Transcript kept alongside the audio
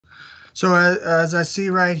So as I see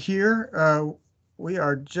right here, we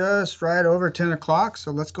are just right over 10 o'clock.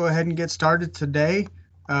 So let's go ahead and get started today.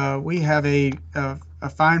 We have a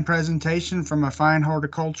fine presentation from a fine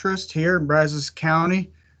horticulturist here in Brazos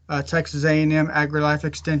County, Texas A&M AgriLife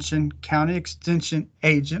Extension County Extension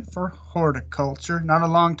Agent for Horticulture. Not a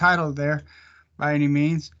long title there by any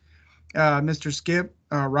means. Mr.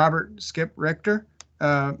 Robert Skip Richter,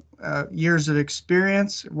 years of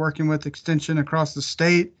experience working with extension across the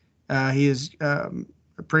state. He is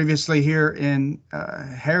previously here in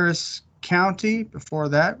Harris County, before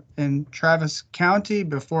that in Travis County,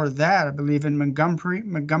 before that I believe in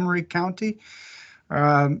Montgomery County,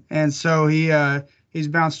 and so he's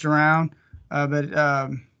bounced around,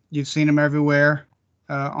 but you've seen him everywhere.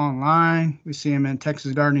 Online, we see him in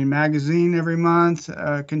Texas Gardening Magazine every month,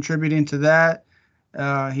 contributing to that.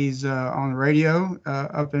 He's on the radio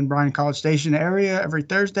up in Bryan College Station area every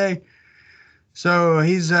Thursday. So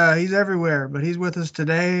he's everywhere, but he's with us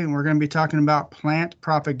today, and we're going to be talking about plant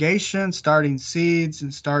propagation, starting seeds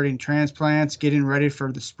and starting transplants, getting ready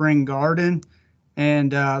for the spring garden,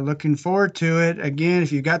 and looking forward to it. Again,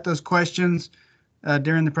 if you've got those questions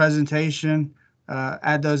during the presentation,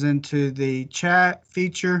 add those into the chat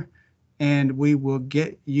feature, and we will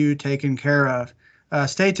get you taken care of.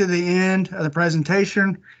 Stay to the end of the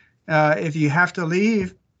presentation. If you have to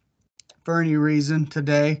leave for any reason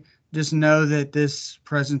today, just know that this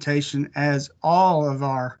presentation, as all of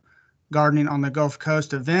our Gardening on the Gulf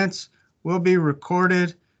Coast events, will be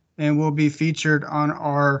recorded and will be featured on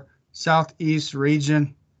our Southeast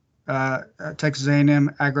region, Texas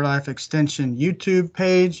A&M AgriLife Extension YouTube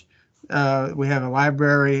page. We have a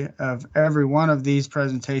library of every one of these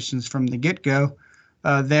presentations from the get-go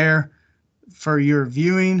there for your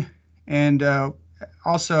viewing. And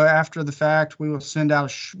also after the fact, we will send out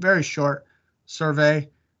a very short survey,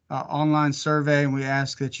 online survey, and we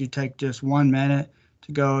ask that you take just 1 minute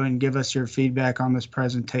to go and give us your feedback on this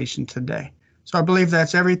presentation today. So I believe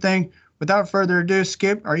that's everything. Without further ado,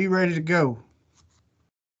 Skip, are you ready to go?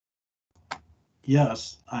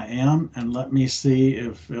 Yes, I am, and let me see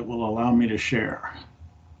if it will allow me to share.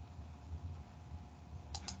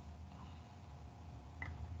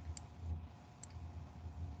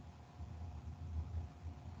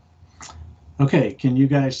 Okay, can you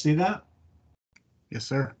guys see that? Yes,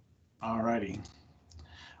 sir. All righty.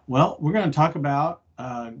 Well, we're going to talk about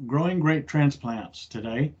growing great transplants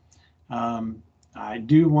today. I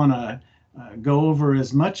do want to go over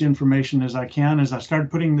as much information as I can. As I started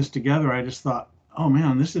putting this together, I just thought, oh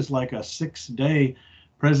man, this is like a 6-day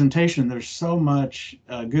presentation. There's so much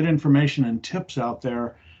good information and tips out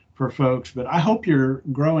there for folks, but I hope you're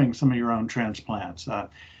growing some of your own transplants.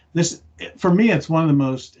 For me, it's one of the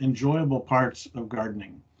most enjoyable parts of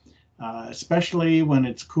gardening, especially when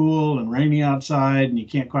it's cool and rainy outside and you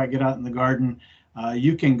can't quite get out in the garden.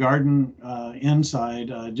 You can garden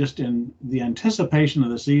inside just in the anticipation of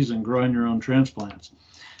the season, growing your own transplants.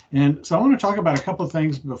 And so I want to talk about a couple of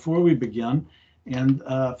things before we begin. And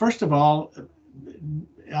first of all,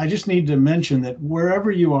 I just need to mention that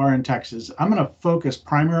wherever you are in Texas, I'm going to focus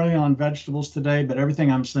primarily on vegetables today, but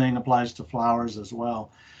everything I'm saying applies to flowers as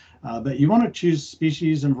well. But you want to choose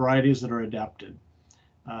species and varieties that are adapted.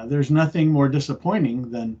 There's nothing more disappointing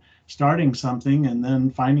than starting something and then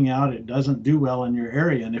finding out it doesn't do well in your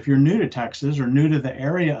area. And if you're new to Texas or new to the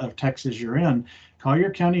area of Texas you're in, call your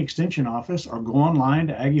county extension office or go online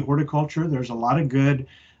to Aggie Horticulture. There's a lot of good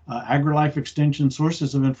AgriLife Extension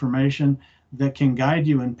sources of information that can guide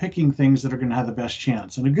you in picking things that are going to have the best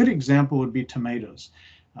chance. And a good example would be tomatoes.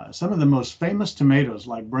 Some of the most famous tomatoes,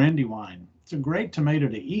 like Brandywine, it's a great tomato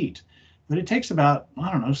to eat, but it takes about,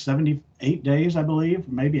 78 days, I believe,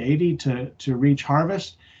 maybe 80 to reach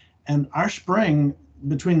harvest. And our spring,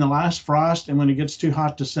 between the last frost and when it gets too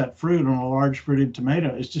hot to set fruit on a large fruited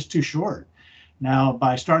tomato, is just too short. Now,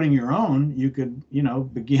 by starting your own, you could,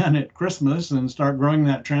 begin at Christmas and start growing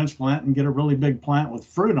that transplant and get a really big plant with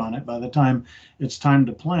fruit on it by the time it's time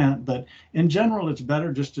to plant. But in general, it's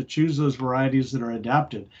better just to choose those varieties that are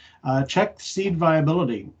adapted. Check seed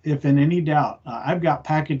viability if in any doubt. I've got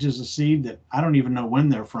packages of seed that I don't even know when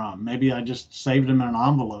they're from. Maybe I just saved them in an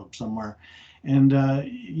envelope somewhere. And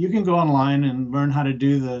you can go online and learn how to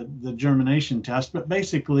do the germination test. But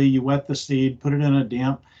basically, you wet the seed, put it in a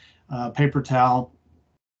damp paper towel,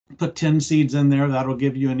 put 10 seeds in there. That'll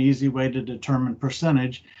give you an easy way to determine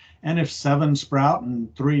percentage. And if 7 sprout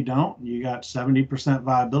and 3 don't, you got 70%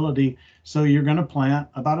 viability. So you're going to plant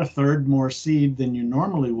about 1/3 more seed than you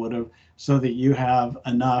normally would have, so that you have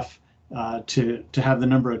enough to have the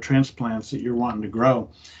number of transplants that you're wanting to grow.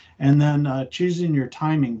 And then choosing your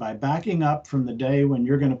timing by backing up from the day when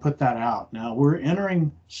you're going to put that out. Now we're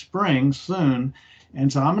entering spring soon,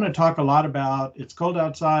 and so I'm going to talk a lot about it's cold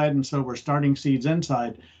outside, and so we're starting seeds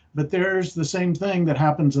inside. But there's the same thing that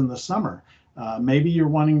happens in the summer. Maybe you're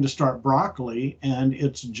wanting to start broccoli and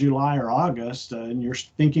it's July or August, and you're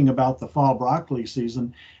thinking about the fall broccoli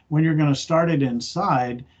season. When you're going to start it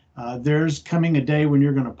inside, there's coming a day when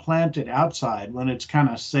you're going to plant it outside when it's kind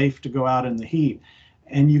of safe to go out in the heat.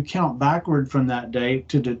 And you count backward from that day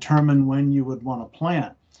to determine when you would want to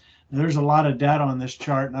plant. Now, there's a lot of data on this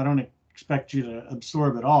chart, and I don't expect you to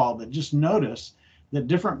absorb it all, but just notice that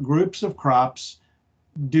different groups of crops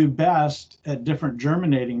do best at different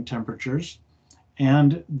germinating temperatures,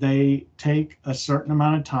 and they take a certain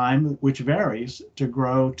amount of time, which varies, to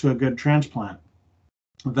grow to a good transplant.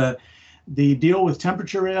 The deal with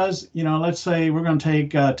temperature is, let's say we're going to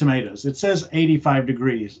take tomatoes. It says 85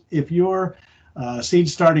 degrees. If your seed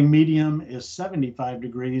starting medium is 75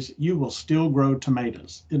 degrees, you will still grow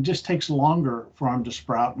tomatoes. It just takes longer for them to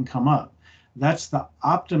sprout and come up. That's the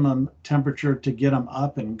optimum temperature to get them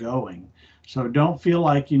up and going. So don't feel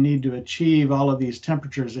like you need to achieve all of these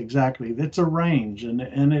temperatures exactly. It's a range, and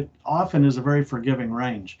it often is a very forgiving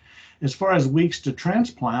range. As far as weeks to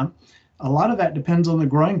transplant, a lot of that depends on the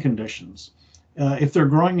growing conditions. If they're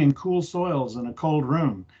growing in cool soils in a cold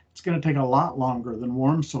room, it's going to take a lot longer than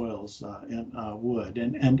warm soils would,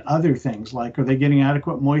 and other things like, are they getting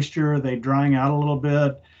adequate moisture? Are they drying out a little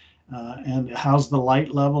bit? And how's the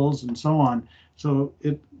light levels and so on? So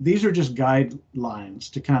these are just guidelines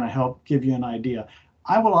to kind of help give you an idea.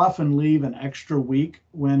 I will often leave an extra week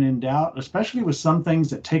when in doubt, especially with some things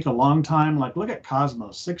that take a long time. Like look at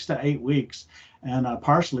cosmos, 6 to 8 weeks, and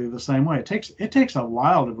parsley the same way. It takes a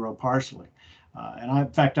while to grow parsley. In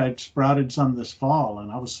fact, I sprouted some this fall,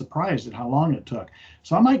 and I was surprised at how long it took.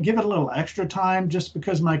 So I might give it a little extra time just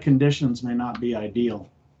because my conditions may not be ideal.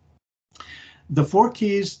 The 4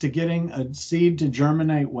 keys to getting a seed to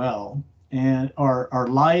germinate well and are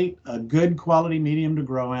light, a good quality medium to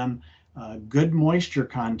grow in, good moisture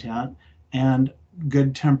content, and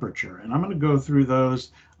good temperature. And I'm going to go through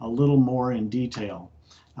those a little more in detail.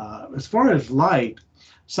 As far as light,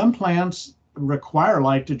 some plants require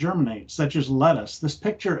light to germinate, such as lettuce. This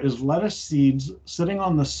picture is lettuce seeds sitting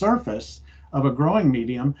on the surface of a growing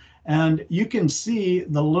medium, and you can see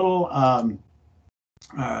the little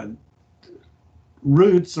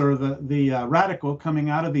roots or the radicle coming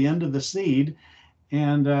out of the end of the seed.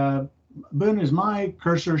 And Boone, is my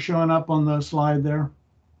cursor showing up on the slide there?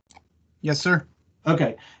 Yes, sir.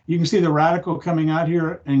 Okay, you can see the radicle coming out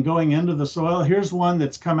here and going into the soil. Here's one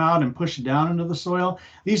that's come out and pushed down into the soil.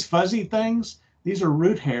 These fuzzy things, these are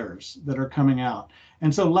root hairs that are coming out.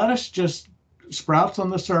 And so lettuce just sprouts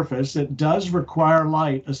on the surface. It does require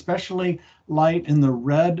light, especially light in the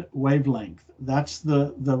red wavelength. That's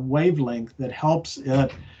the wavelength that helps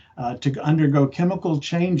it to undergo chemical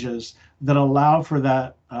changes that allow for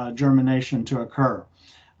that germination to occur.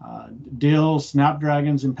 Dill,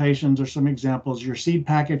 snapdragons, impatiens are some examples. Your seed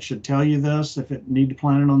packet should tell you this if it need to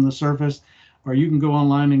plant it on the surface, or you can go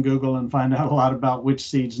online and Google and find out a lot about which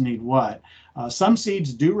seeds need what. Some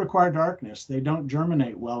seeds do require darkness. They don't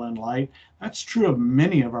germinate well in light. That's true of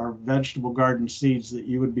many of our vegetable garden seeds that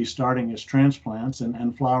you would be starting as transplants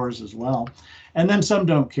and flowers as well. And then some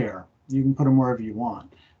don't care. You can put them wherever you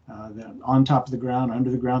want. On top of the ground, under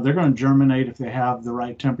the ground. They're going to germinate if they have the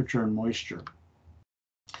right temperature and moisture.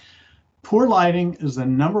 Poor lighting is the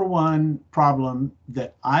 #1 problem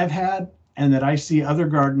that I've had and that I see other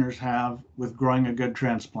gardeners have with growing a good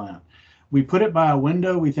transplant. We put it by a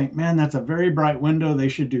window. We think, man, that's a very bright window. They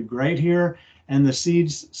should do great here. And the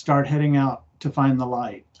seeds start heading out to find the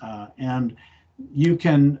light. And you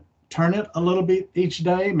can turn it a little bit each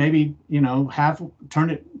day, maybe, turn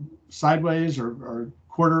it sideways or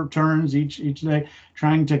quarter turns each day,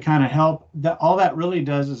 trying to kind of help. All that really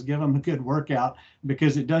does is give them a good workout,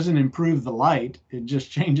 because it doesn't improve the light. It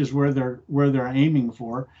just changes where they're aiming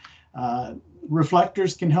for.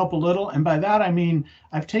 Reflectors can help a little, and by that I mean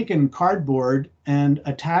I've taken cardboard and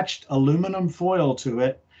attached aluminum foil to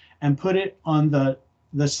it and put it on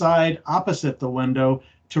the side opposite the window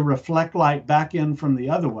to reflect light back in from the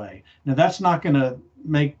other way. Now that's not going to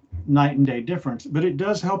make night and day difference, but it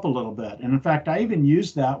does help a little bit. And in fact, I even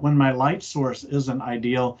use that when my light source isn't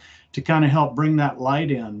ideal to kind of help bring that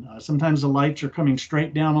light in. Sometimes the lights are coming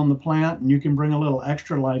straight down on the plant, and you can bring a little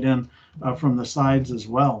extra light in from the sides as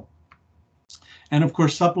well. And of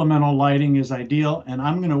course, supplemental lighting is ideal. And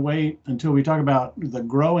I'm going to wait until we talk about the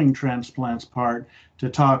growing transplants part to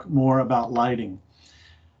talk more about lighting.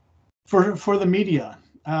 For the media,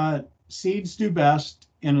 seeds do best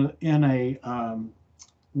in a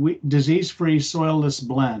disease-free soilless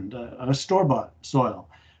blend, a store-bought soil,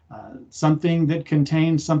 something that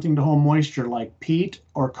contains something to hold moisture like peat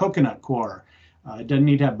or coconut coir. It doesn't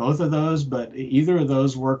need to have both of those, but either of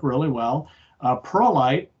those work really well.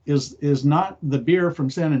 Perlite is not the beer from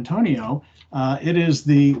San Antonio. It is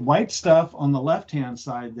the white stuff on the left-hand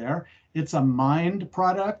side there. It's a mined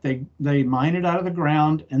product. They mine it out of the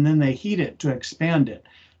ground and then they heat it to expand it.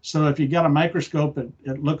 So if you got a microscope,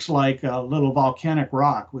 it looks like a little volcanic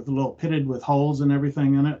rock with a little pitted with holes and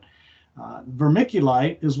everything in it.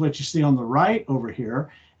 Vermiculite is what you see on the right over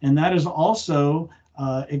here, and that is also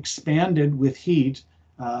expanded with heat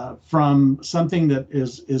from something that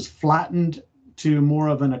is flattened to more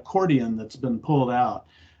of an accordion that's been pulled out.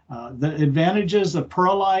 The advantages of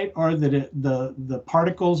perlite are that the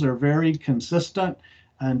particles are very consistent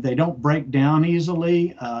and they don't break down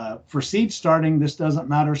easily. For seed starting, this doesn't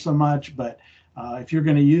matter so much, but if you're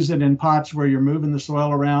going to use it in pots where you're moving the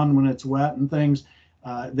soil around when it's wet and things,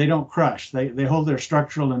 they don't crush. They hold their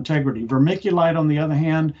structural integrity. Vermiculite, on the other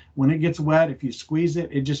hand, when it gets wet, if you squeeze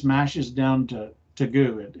it, it just mashes down to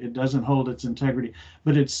goo. It doesn't hold its integrity,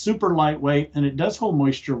 but it's super lightweight and it does hold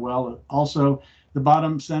moisture well. Also, the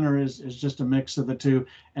bottom center is just a mix of the two,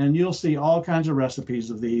 and you'll see all kinds of recipes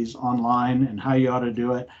of these online and how you ought to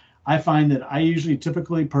do it. I find that I usually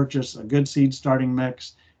typically purchase a good seed starting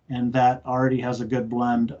mix, and that already has a good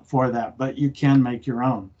blend for that, but you can make your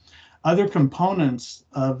own. Other components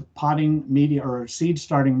of potting media or seed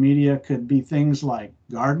starting media could be things like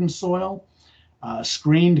garden soil,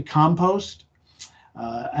 screened compost,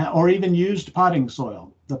 or even used potting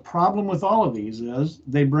soil. The problem with all of these is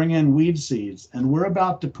they bring in weed seeds, and we're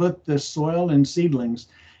about to put this soil and seedlings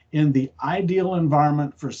in the ideal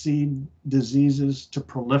environment for seed diseases to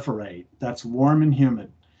proliferate. That's warm and humid.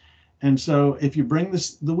 And so if you bring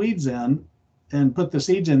the weeds in and put the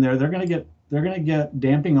seeds in there, they're going to get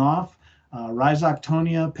damping off,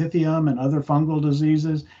 rhizoctonia, pythium, and other fungal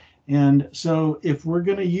diseases. And so if we're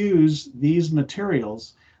going to use these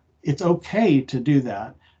materials, it's okay to do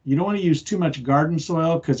that. You don't want to use too much garden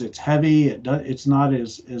soil because it's heavy. It's not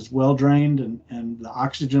as well drained, and the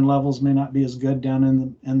oxygen levels may not be as good down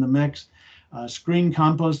in the mix. Screen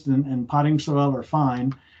compost and potting soil are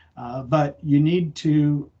fine, but you need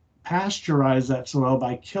to pasteurize that soil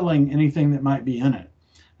by killing anything that might be in it.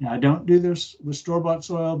 Now, I don't do this with store-bought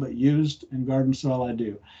soil, but used and garden soil I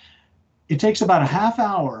do. It takes about a half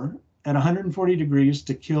hour at 140 degrees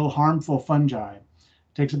to kill harmful fungi.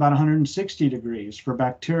 It takes about 160 degrees for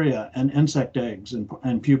bacteria and insect eggs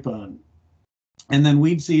and pupa, and then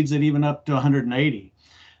weed seeds at even up to 180.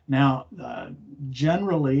 Now,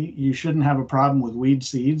 generally, you shouldn't have a problem with weed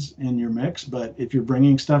seeds in your mix, but if you're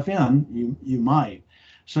bringing stuff in, you might.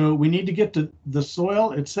 So we need to get to the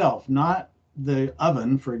soil itself, not the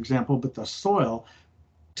oven, for example, but the soil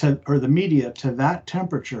or the media to that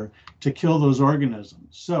temperature to kill those organisms.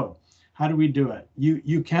 So how do we do it?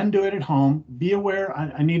 You can do it at home. Be aware,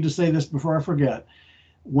 I need to say this before I forget.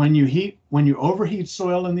 When you overheat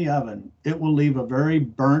soil in the oven, it will leave a very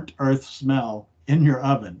burnt earth smell in your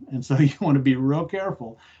oven. And so you want to be real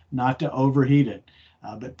careful not to overheat it.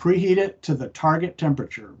 But preheat it to the target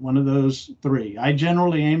temperature, one of those three. I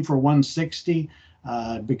generally aim for 160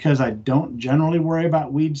 because I don't generally worry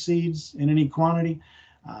about weed seeds in any quantity.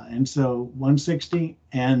 And so 160,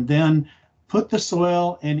 and then put the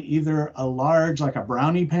soil in either a large, like a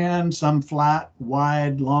brownie pan, some flat,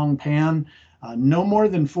 wide, long pan, no more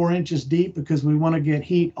than 4 inches deep because we want to get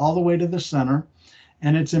heat all the way to the center.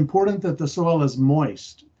 And it's important that the soil is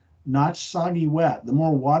moist, not soggy wet. The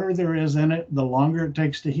more water there is in it, the longer it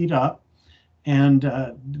takes to heat up. And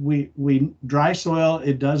we dry soil,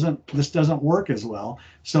 this doesn't work as well.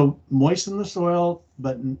 So moisten the soil,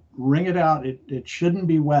 but wring it out. It shouldn't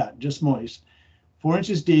be wet, just moist. 4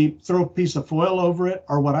 inches deep, throw a piece of foil over it,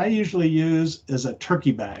 or what I usually use is a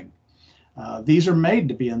turkey bag. These are made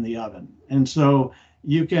to be in the oven. And so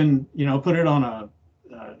you can, put it on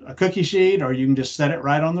a cookie sheet, or you can just set it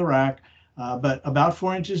right on the rack. But about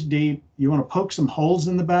 4 inches deep, you want to poke some holes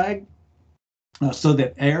in the bag so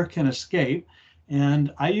that air can escape.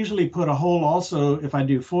 And I usually put a hole also if I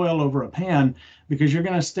do foil over a pan, because you're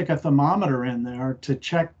going to stick a thermometer in there to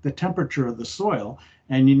check the temperature of the soil.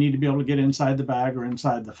 And you need to be able to get inside the bag or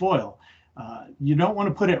inside the foil. You don't want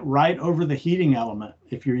to put it right over the heating element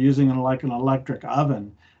if you're using like an electric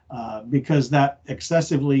oven, because that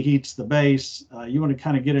excessively heats the base. You want to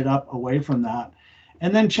kind of get it up away from that.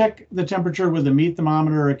 And then check the temperature with a meat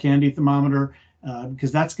thermometer or a candy thermometer,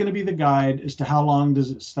 because that's going to be the guide as to how long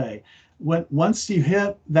does it stay. Once you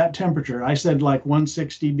hit that temperature, I said like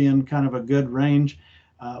 160 being kind of a good range.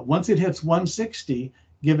 Once it hits 160,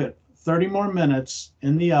 give it 30 more minutes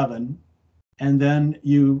in the oven, and then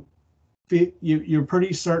you're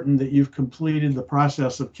pretty certain that you've completed the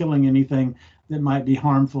process of killing anything that might be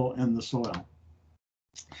harmful in the soil.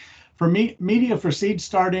 For media for seed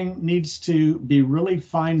starting needs to be really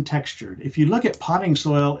fine textured. If you look at potting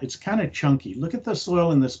soil, it's kind of chunky. Look at the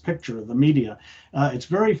soil in this picture, the media. It's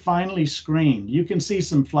very finely screened. You can see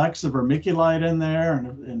some flecks of vermiculite in there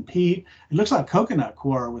and peat. It looks like coconut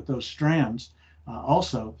coir with those strands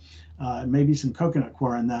also. Maybe some coconut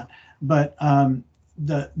coir in that. But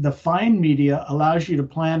the fine media allows you to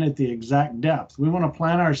plant at the exact depth. We want to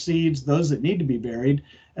plant our seeds, those that need to be buried,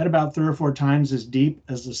 at about 3 or 4 times as deep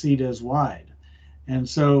as the seed is wide. And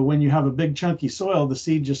so when you have a big chunky soil, the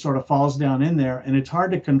seed just sort of falls down in there, and it's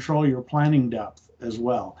hard to control your planting depth as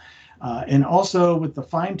well. And also with the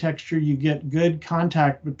fine texture, you get good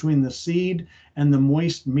contact between the seed and the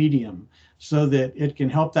moist medium so that it can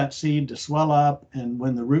help that seed to swell up. And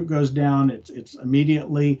when the root goes down, it's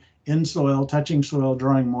immediately in soil, touching soil,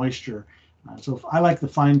 drawing moisture. So I like the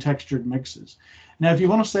fine textured mixes. Now, if you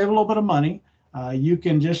want to save a little bit of money, you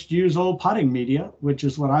can just use old potting media, which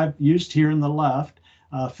is what I've used here in the left,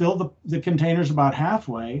 fill the containers about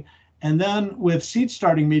halfway, and then with seed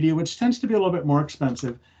starting media, which tends to be a little bit more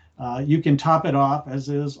expensive, you can top it off as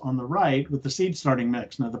is on the right with the seed starting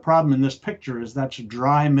mix. Now, the problem in this picture is that's a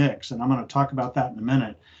dry mix, and I'm going to talk about that in a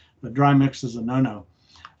minute, but dry mix is a no-no.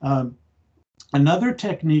 Another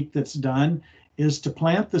technique that's done is to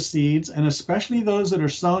plant the seeds, and especially those that are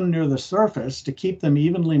sown near the surface, to keep them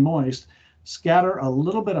evenly moist, scatter a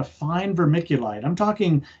little bit of fine vermiculite. I'm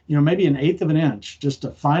talking, maybe 1/8 of an inch, just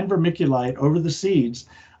a fine vermiculite over the seeds.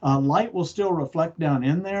 Light will still reflect down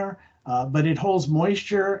in there, but it holds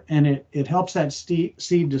moisture, and it helps that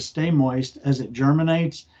seed to stay moist as it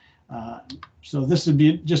germinates. So this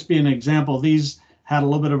would just be an example. These had a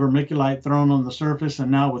little bit of vermiculite thrown on the surface, and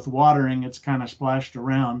now with watering, it's kind of splashed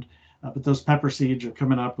around. But those pepper seeds are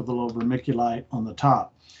coming up with a little vermiculite on the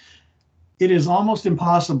top. It is almost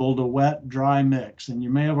impossible to wet dry mix, and you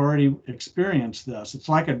may have already experienced this. It's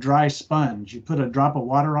like a dry sponge. You put a drop of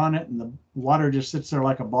water on it, and the water just sits there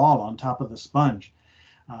like a ball on top of the sponge.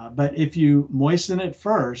 But if you moisten it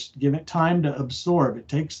first, give it time to absorb, it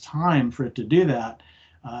takes time for it to do that.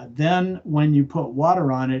 Then when you put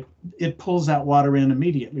water on it, it pulls that water in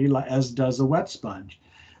immediately, as does a wet sponge.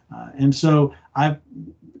 And so I've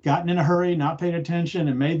gotten in a hurry, not paid attention,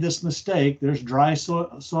 and made this mistake. There's dry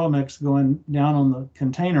soil mix going down on the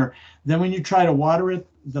container. Then when you try to water it,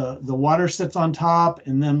 the water sits on top,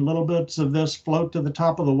 and then little bits of this float to the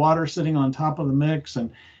top of the water sitting on top of the mix, and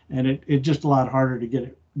it's just a lot harder to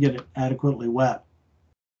get it adequately wet.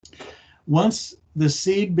 Once the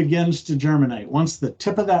seed begins to germinate, once the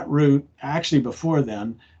tip of that root, actually before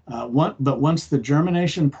then, but once the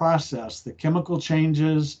germination process, the chemical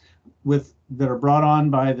changes that are brought on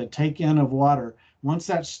by the take-in of water, once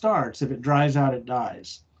that starts, if it dries out, it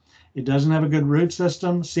dies. It doesn't have a good root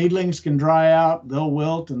system. Seedlings can dry out, they'll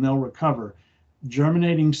wilt, and they'll recover.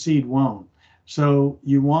 Germinating seed won't. So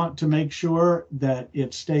you want to make sure that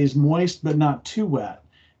it stays moist, but not too wet.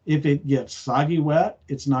 If it gets soggy wet,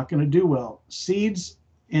 it's not going to do well. Seeds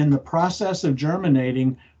in the process of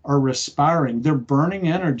germinating are respiring. They're burning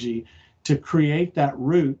energy to create that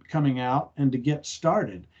root coming out and to get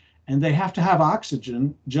started. And they have to have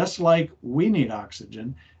oxygen, just like we need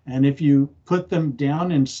oxygen. And if you put them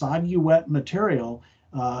down in soggy, wet material,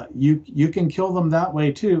 you can kill them that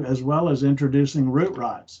way too, as well as introducing root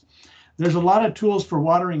rots. There's a lot of tools for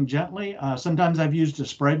watering gently. Sometimes I've used a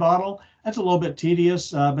spray bottle. That's a little bit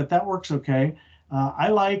tedious, but that works okay. I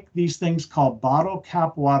like these things called bottle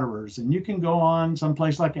cap waterers, and you can go on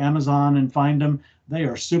someplace like Amazon and find them. They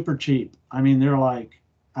are super cheap. I mean, they're like,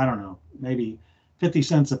 I don't know, maybe 50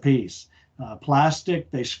 cents a piece.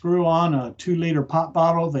 Plastic, they screw on a 2-liter pop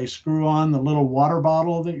bottle. They screw on the little water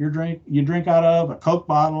bottle that you drink out of, a Coke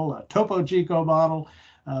bottle, a Topo Chico bottle,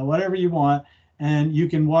 whatever you want. And you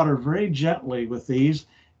can water very gently with these.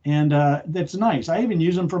 And that's nice. I even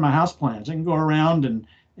use them for my houseplants. I can go around and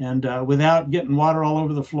without getting water all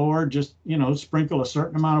over the floor, just, sprinkle a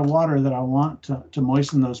certain amount of water that I want to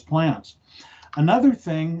moisten those plants. Another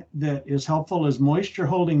thing that is helpful is moisture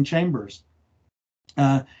holding chambers.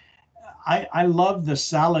 I love the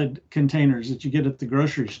salad containers that you get at the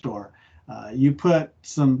grocery store. You put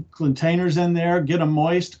some containers in there, get them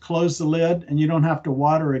moist, close the lid, and you don't have to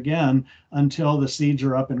water again until the seeds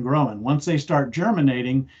are up and growing. Once they start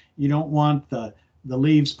germinating, you don't want the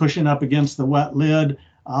leaves pushing up against the wet lid.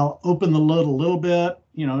 I'll open the lid a little bit,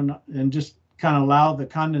 and just kind of allow the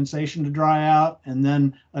condensation to dry out, and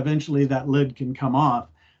then eventually that lid can come off.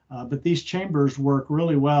 But these chambers work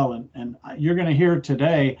really well, and you're going to hear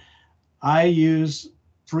today I use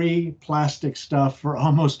free plastic stuff for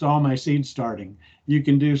almost all my seed starting. You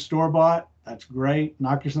can do store-bought, that's great,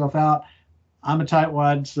 knock yourself out. I'm a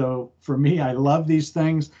tightwad, so for me, I love these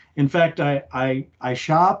things. In fact, I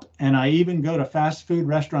shop and I even go to fast food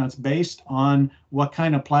restaurants based on what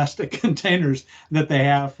kind of plastic containers that they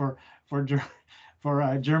have for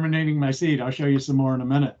germinating my seed. I'll show you some more in a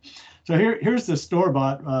minute. So here's the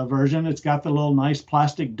store-bought version. It's got the little nice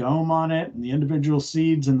plastic dome on it and the individual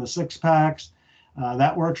seeds in the 6-packs.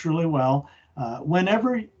 That works really well.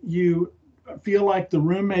 Whenever you feel like the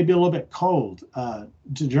room may be a little bit cold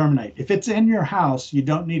to germinate, if it's in your house, you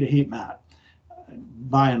don't need a heat mat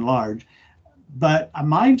by and large. But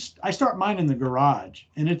I start mine in the garage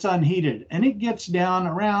and it's unheated and it gets down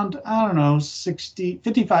around, I don't know,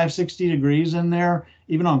 55, 60 degrees in there,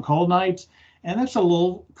 even on cold nights. And that's a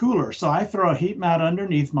little cooler. So I throw a heat mat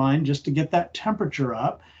underneath mine just to get that temperature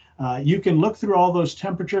up. You can look through all those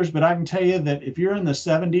temperatures, but I can tell you that if you're in the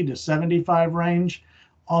 70 to 75 range,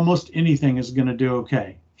 almost anything is going to do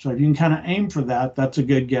okay. So if you can kind of aim for that, that's a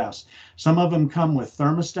good guess. Some of them come with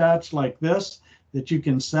thermostats like this that you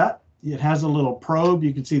can set. It has a little probe.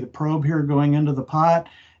 You can see the probe here going into the pot.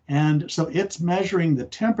 And so it's measuring the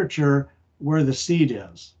temperature where the seed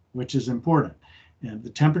is, which is important. And the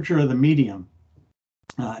temperature of the medium.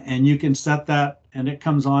 And you can set that and it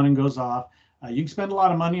comes on and goes off. You can spend a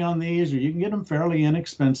lot of money on these, or you can get them fairly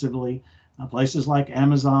inexpensively. Places like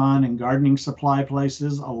Amazon and gardening supply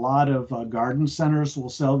places, a lot of garden centers will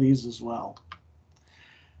sell these as well.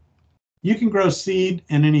 You can grow seed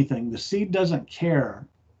in anything. The seed doesn't care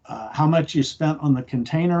how much you spent on the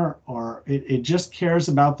container, or it just cares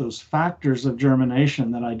about those factors of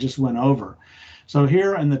germination that I just went over. So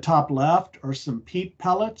here in the top left are some peat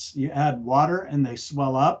pellets. You add water and they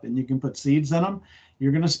swell up and you can put seeds in them.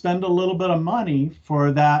 You're going to spend a little bit of money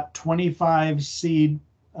for that 25 seed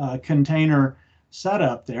container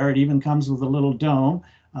setup there. It even comes with a little dome,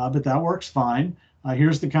 but that works fine.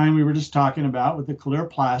 Here's the kind we were just talking about with the clear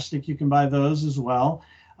plastic. You can buy those as well.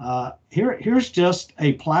 Here's just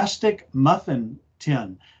a plastic muffin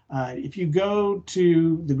tin. If you go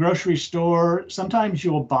to the grocery store, sometimes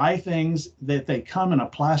you'll buy things that they come in a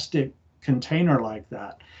plastic container like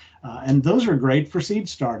that. And those are great for seed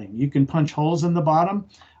starting. You can punch holes in the bottom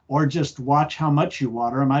or just watch how much you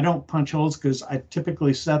water them. I don't punch holes because I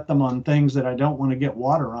typically set them on things that I don't want to get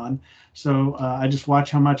water on. So I just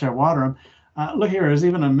watch how much I water them. Look here, there's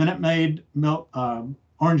even a Minute Maid milk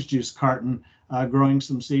orange juice carton growing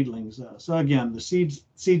some seedlings. So again, the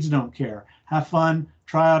seeds don't care. Have fun,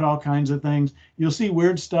 try out all kinds of things. You'll see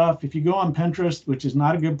weird stuff. If you go on Pinterest, which is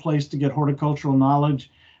not a good place to get horticultural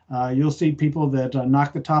knowledge, you'll see people that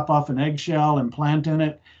knock the top off an eggshell and plant in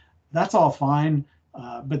it. That's all fine,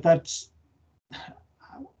 but that's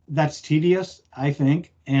tedious, I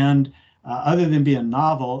think. And other than being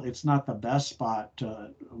novel, it's not the best spot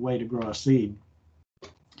way to grow a seed.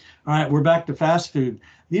 All right, we're back to fast food.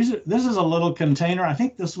 This is a little container. I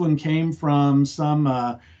think this one came from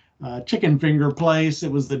some chicken finger place.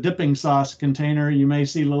 It was the dipping sauce container. You may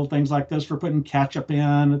see little things like this for putting ketchup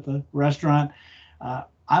in at the restaurant.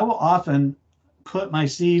 I will often put my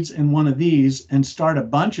seeds in one of these and start a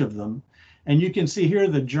bunch of them. And you can see here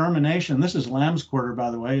the germination. This is lamb's quarter,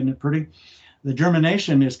 by the way, isn't it pretty? The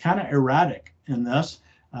germination is kind of erratic in this,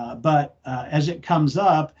 but as it comes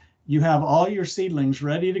up, you have all your seedlings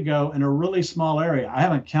ready to go in a really small area. I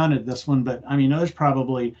haven't counted this one, but I mean, there's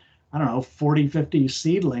probably, I don't know, 40, 50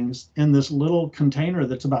 seedlings in this little container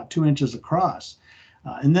that's about 2 inches across.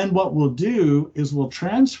 And then what we'll do is we'll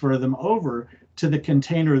transfer them over to the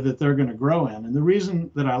container that they're going to grow in. And the reason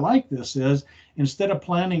that I like this is instead of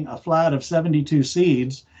planting a flat of 72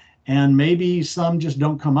 seeds, and maybe some just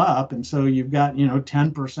don't come up, and so you've got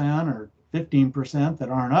 10% or 15% that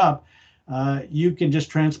aren't up, you can just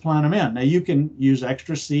transplant them in. Now you can use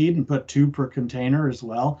extra seed and put 2 per container as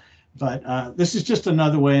well, but this is just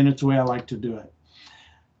another way, and it's the way I like to do it.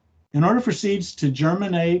 In order for seeds to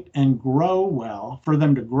germinate and grow well, for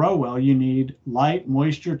them to grow well, you need light,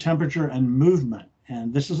 moisture, temperature, and movement.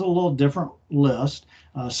 And this is a little different list.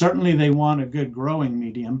 Certainly they want a good growing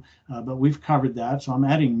medium, but we've covered that, so I'm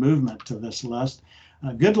adding movement to this list.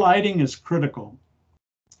 Good lighting is critical.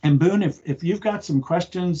 And Boone, if you've got some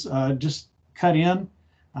questions, just cut in.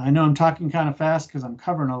 I know I'm talking kind of fast because I'm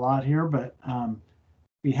covering a lot here, but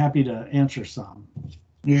be happy to answer some.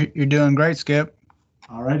 You're doing great, Skip.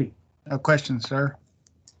 All righty. No questions, sir.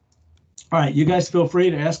 All right, you guys feel free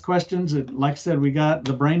to ask questions. Like I said, we got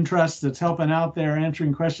the Brain Trust that's helping out there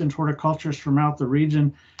answering questions, horticulturists from out the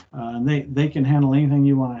region. And they can handle anything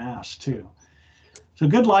you want to ask too. So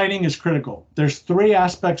good lighting is critical. There's three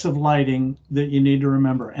aspects of lighting that you need to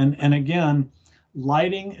remember. And again,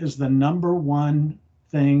 lighting is the number one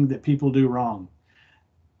thing that people do wrong.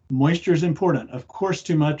 Moisture is important. Of course,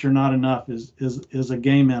 too much or not enough is a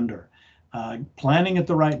game ender. Planting at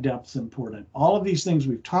the right depth is important. All of these things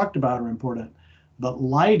we've talked about are important, but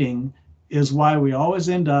lighting is why we always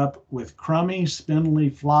end up with crummy, spindly,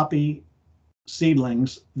 floppy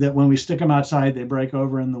seedlings that when we stick them outside, they break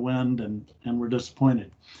over in the wind and we're disappointed.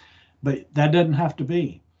 But that doesn't have to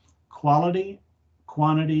be. Quality,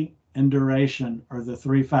 quantity, and duration are the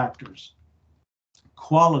three factors.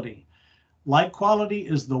 Quality. Light quality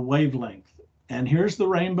is the wavelength. And here's the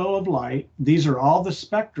rainbow of light. These are all the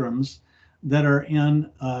spectrums that are in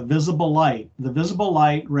visible light. The visible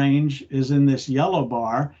light range is in this yellow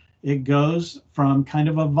bar. It goes from kind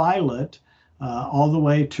of a violet all the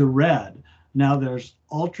way to red. Now there's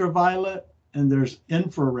ultraviolet and there's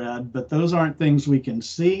infrared, but those aren't things we can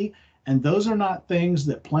see, and those are not things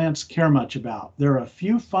that plants care much about. There are a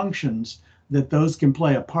few functions that those can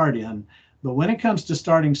play a part in, but when it comes to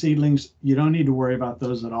starting seedlings, you don't need to worry about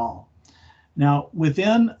those at all. Now,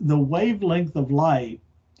 within the wavelength of light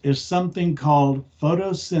is something called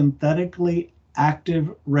photosynthetically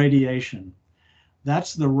active radiation.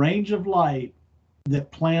 That's the range of light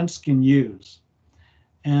that plants can use.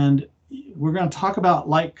 And we're going to talk about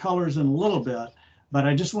light colors in a little bit, but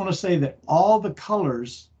I just want to say that all the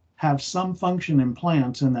colors have some function in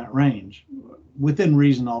plants in that range. Within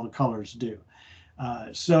reason, all the colors do.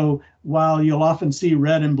 So while you'll often see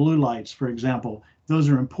red and blue lights, for example, those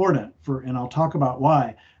are important and I'll talk about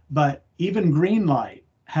why, but even green light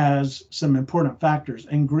has some important factors,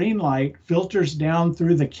 and green light filters down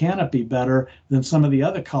through the canopy better than some of the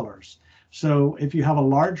other colors. So if you have a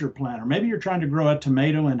larger plant, or maybe you're trying to grow a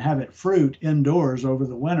tomato and have it fruit indoors over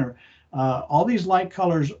the winter, all these light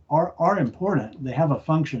colors are important. They have a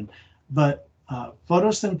function, but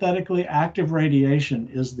photosynthetically active radiation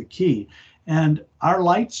is the key. And our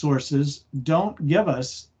light sources don't give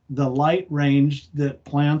us the light range that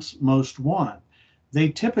plants most want. They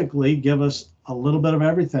typically give us a little bit of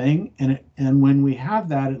everything, and when we have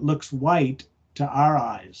that, it looks white to our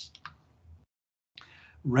eyes.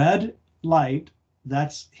 Red light,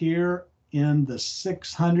 that's here in the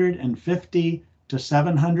 650 to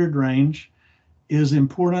 700 range, is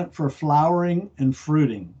important for flowering and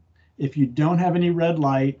fruiting. If you don't have any red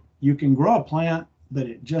light, you can grow a plant, but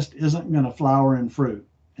it just isn't going to flower and fruit.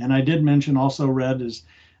 And I did mention also red is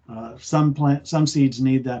some seeds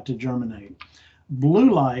need that to germinate.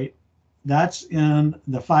 Blue light, that's in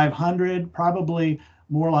the 500, probably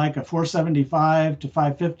more like a 475 to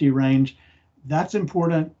 550 range. That's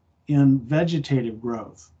important in vegetative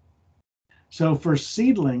growth. So for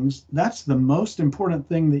seedlings, that's the most important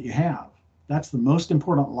thing that you have. That's the most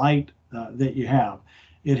important light that you have.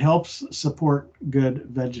 It helps support good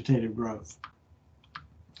vegetative growth.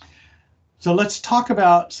 So let's talk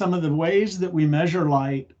about some of the ways that we measure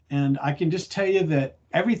light. And I can just tell you that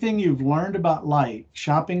everything you've learned about light,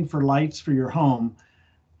 shopping for lights for your home,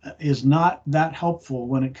 is not that helpful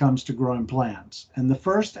when it comes to growing plants. And the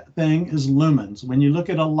first thing is lumens. When you look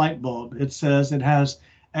at a light bulb, it says it has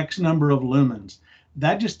X number of lumens.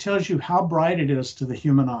 That just tells you how bright it is to the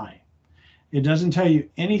human eye. It doesn't tell you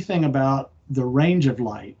anything about the range of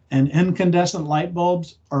light. And incandescent light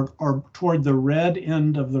bulbs are toward the red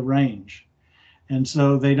end of the range. And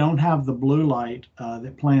so they don't have the blue light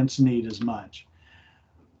that plants need as much.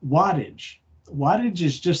 Wattage. Wattage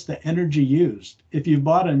is just the energy used. If you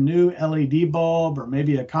bought a new LED bulb or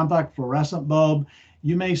maybe a compact fluorescent bulb,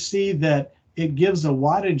 you may see that it gives a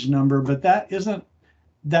wattage number, but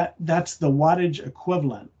that's the wattage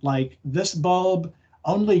equivalent. Like this bulb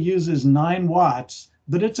only uses 9 watts,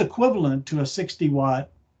 but it's equivalent to a 60 watt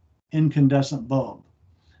incandescent bulb.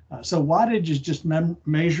 So wattage is just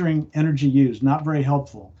measuring energy used, not very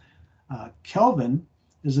helpful. Kelvin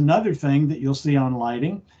is another thing that you'll see on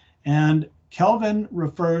lighting, and Kelvin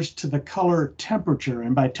refers to the color temperature.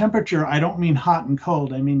 And by temperature, I don't mean hot and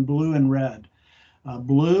cold, I mean blue and red.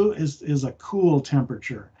 Blue is a cool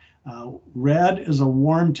temperature. Red is a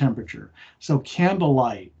warm temperature. So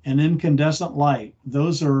candlelight and incandescent light,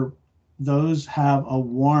 those have a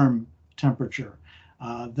warm temperature.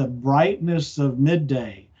 The brightness of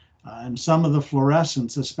midday and some of the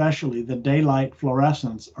fluorescents, especially the daylight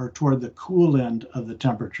fluorescents, are toward the cool end of the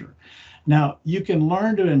temperature. Now, you can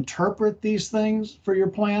learn to interpret these things for your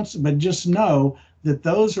plants, but just know that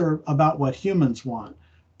those are about what humans want.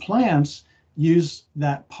 Plants use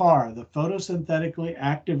that PAR, the photosynthetically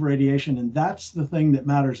active radiation, and that's the thing that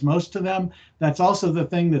matters most to them. That's also the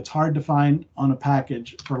thing that's hard to find on a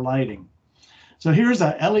package for lighting. So here's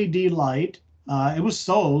a LED light, It was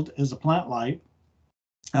sold as a plant light.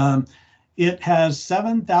 It has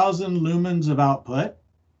 7,000 lumens of output.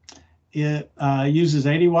 It uses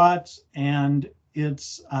 80 watts, and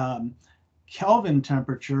its Kelvin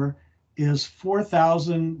temperature is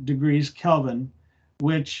 4,000 degrees Kelvin,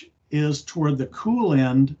 which is toward the cool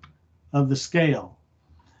end of the scale.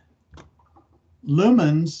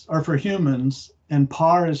 Lumens are for humans and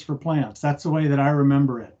par is for plants. That's the way that I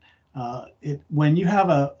remember it. When you have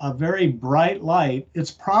a very bright light,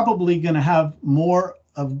 it's probably going to have more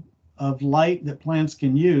of light that plants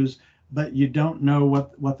can use, but you don't know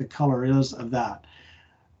what the color is of that.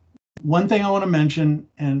 One thing I want to mention,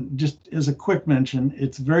 and just as a quick mention,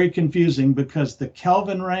 it's very confusing because the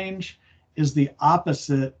Kelvin range is the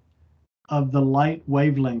opposite of the light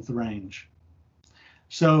wavelength range.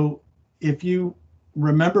 So if you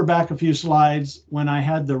remember back a few slides, when I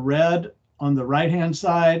had the red on the right-hand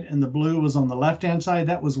side and the blue was on the left-hand side,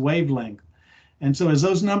 that was wavelength. And so as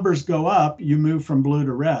those numbers go up, you move from blue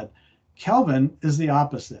to red. Kelvin is the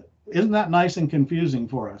opposite. Isn't that nice and confusing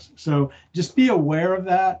for us? So just be aware of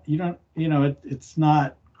that. You don't, it's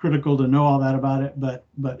not critical to know all that about it, but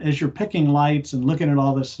as you're picking lights and looking at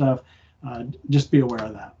all this stuff, just be aware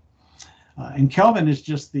of that. And Kelvin is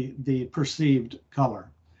just the perceived color.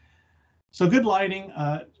 So good lighting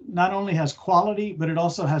not only has quality, but it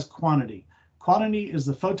also has quantity. Quantity is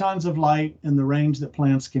the photons of light in the range that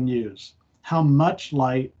plants can use. How much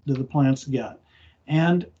light do the plants get?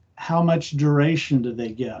 And how much duration do they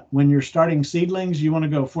get? When you're starting seedlings, you want to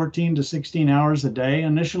go 14 to 16 hours a day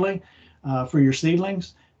initially for your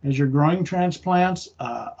seedlings. As you're growing transplants,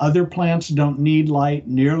 other plants don't need light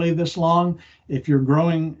nearly this long. If you're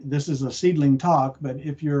growing, this is a seedling talk, but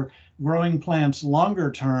if you're growing plants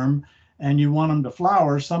longer term and you want them to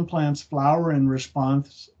flower, some plants flower in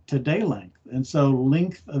response to day length. And so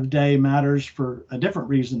length of day matters for a different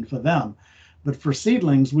reason for them. But for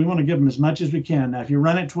seedlings, we want to give them as much as we can. Now, if you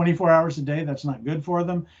run it 24 hours a day, that's not good for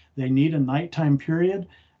them. They need a nighttime period,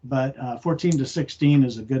 but 14 to 16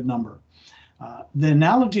 is a good number. The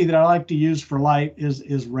analogy that I like to use for light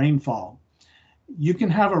is rainfall. You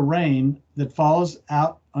can have a rain that falls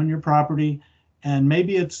out on your property, and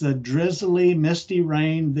maybe it's a drizzly, misty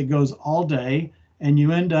rain that goes all day, and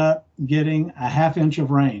you end up getting a ½ inch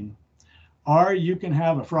of rain. Or you can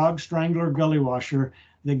have a frog strangler gully washer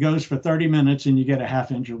that goes for 30 minutes and you get a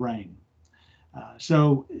 ½ inch of rain.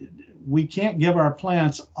 So we can't give our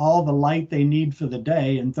plants all the light they need for the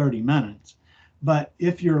day in 30 minutes. But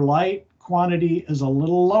if your light quantity is a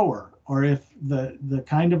little lower, or if the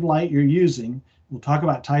kind of light you're using, we'll talk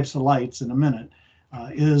about types of lights in a minute,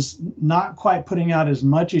 is not quite putting out as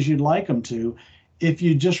much as you'd like them to, if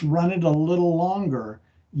you just run it a little longer,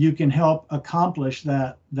 you can help accomplish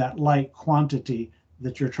that light quantity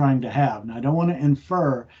that you're trying to have. Now, I don't want to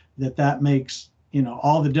infer that makes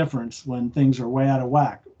all the difference when things are way out of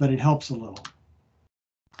whack, but it helps a little.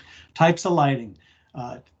 Types of lighting.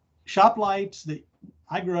 Shop lights that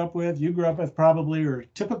I grew up with, you grew up with probably, are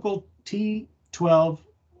typical T12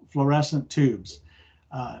 fluorescent tubes.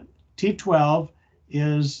 T12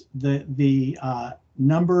 is the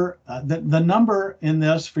number, the number in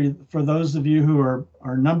this, for those of you who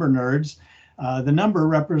are number nerds, the number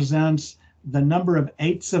represents the number of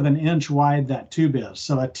 1/8 of an inch wide that tube is.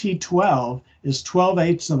 So a T12 is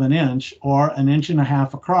 12/8 of an inch, or 1.5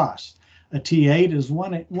 inches across. A T8 is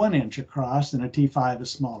 1 inch across, and a T5 is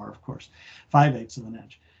smaller, of course, 5/8 of an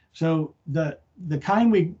inch. So the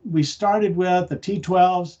kind we started with, the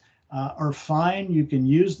T12s, are fine. You can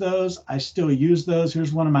use those. I still use those.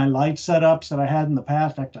 Here's one of my light setups that I had in the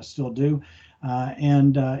past. In fact, I still do.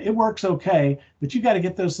 And it works okay, but you got to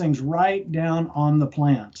get those things right down on the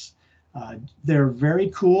plants. They're very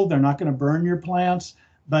cool. They're not going to burn your plants.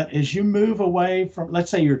 But as you move away from,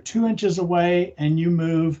 let's say you're 2 inches away and you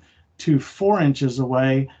move to 4 inches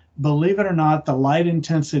away, believe it or not, the light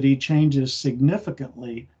intensity changes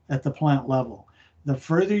significantly at the plant level. The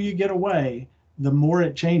further you get away, the more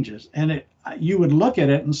it changes. And you would look at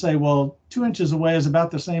it and say, well, 2 inches away is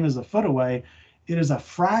about the same as a foot away. It is a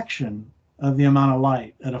fraction of the amount of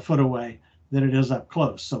light at a foot away that it is up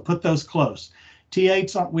close. So put those close.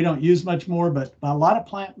 T8s, we don't use much more, but a lot of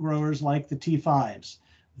plant growers like the T5s.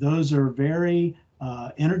 Those are very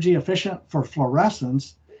energy efficient for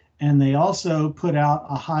fluorescence, and they also put out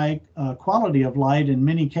a high quality of light in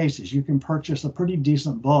many cases. You can purchase a pretty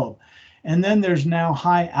decent bulb. And then there's now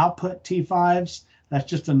high output T5s. That's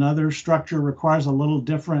just another structure, requires a little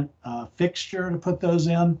different fixture to put those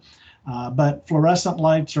in, but fluorescent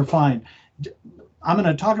lights are fine. I'm going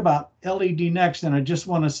to talk about LED next, and I just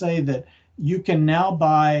want to say that you can now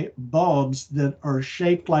buy bulbs that are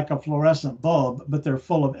shaped like a fluorescent bulb, but they're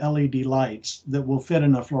full of LED lights that will fit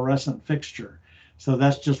in a fluorescent fixture. So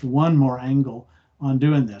that's just one more angle on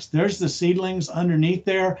doing this. There's the seedlings underneath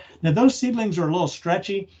there. Now those seedlings are a little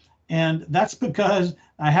stretchy, and that's because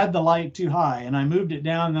I had the light too high and I moved it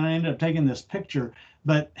down, and then I ended up taking this picture.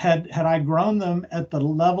 But had I grown them at the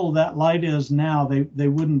level that light is now, they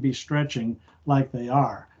wouldn't be stretching like they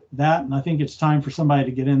are. That, and I think it's time for somebody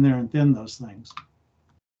to get in there and thin those things.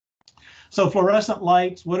 So fluorescent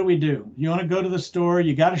lights, what do? You want to go to the store,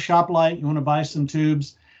 you got a shop light, you want to buy some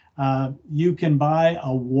tubes. You can buy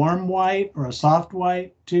a warm white or a soft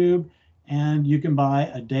white tube, and you can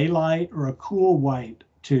buy a daylight or a cool white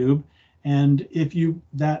tube. And if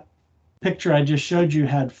that picture I just showed you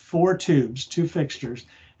had 4 tubes, 2 fixtures,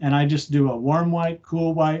 and I just do a warm white,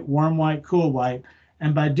 cool white, warm white, cool white.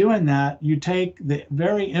 And by doing that, you take the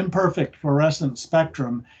very imperfect fluorescent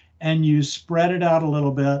spectrum and you spread it out a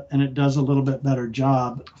little bit, and it does a little bit better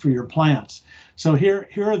job for your plants. So here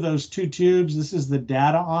are those 2 tubes. This is the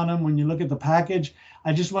data on them. When you look at the package,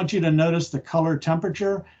 I just want you to notice the color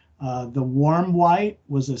temperature. The warm white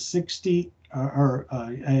was a 60,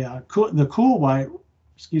 the cool white,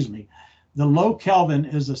 excuse me, the low Kelvin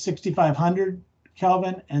is a 6,500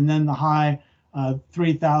 Kelvin, and then the high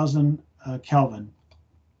 3,000 Kelvin.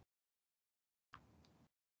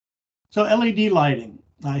 So LED lighting.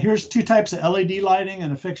 Here's 2 types of LED lighting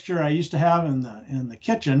and a fixture I used to have in the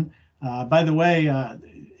kitchen. By the way,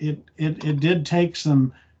 it did take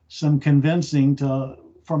some convincing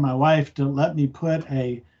for my wife to let me put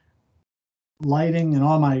a lighting in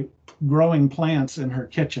all my growing plants in her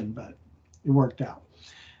kitchen, but it worked out.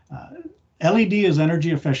 LED is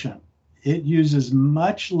energy efficient. It uses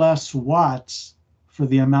much less watts for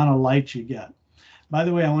the amount of light you get. By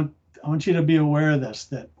the way, I want you to be aware of this,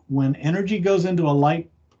 that when energy goes into a light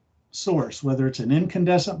source, whether it's an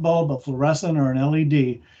incandescent bulb, a fluorescent, or an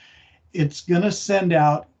LED, it's going to send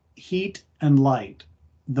out heat and light.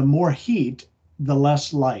 The more heat, the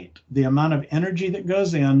less light. The amount of energy that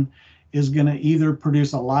goes in is going to either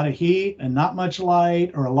produce a lot of heat and not much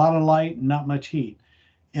light, or a lot of light and not much heat.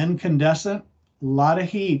 Incandescent, a lot of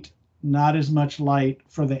heat, not as much light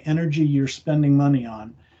for the energy you're spending money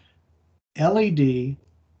on. LED,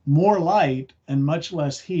 more light and much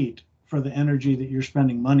less heat for the energy that you're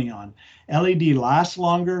spending money on. LED lasts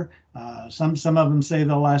longer. Some of them say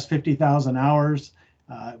they'll last 50,000 hours.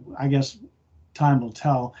 I guess time will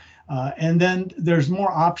tell. And then there's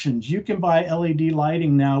more options. You can buy LED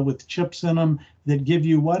lighting now with chips in them that give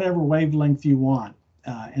you whatever wavelength you want.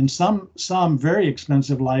 And some very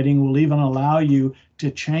expensive lighting will even allow you to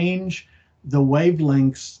change the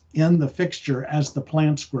wavelengths in the fixture as the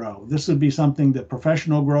plants grow. This would be something that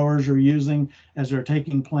professional growers are using as they're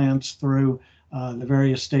taking plants through the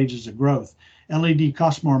various stages of growth. LED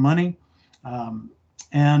costs more money,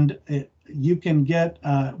 and you can get,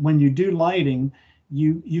 when you do lighting,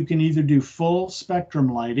 you can either do full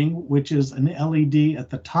spectrum lighting, which is an LED at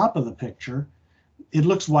the top of the picture. It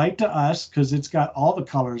looks white to us because it's got all the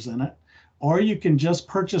colors in it, or you can just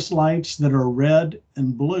purchase lights that are red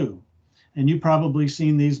and blue. And you've probably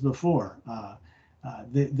seen these before.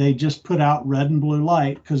 They just put out red and blue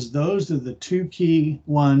light because those are the 2 key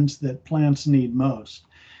ones that plants need most.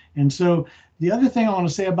 And so the other thing I want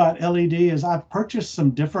to say about LED is I've purchased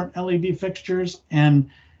some different LED fixtures, and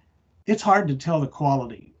it's hard to tell the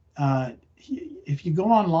quality. If you go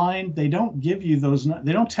online, they don't give you those,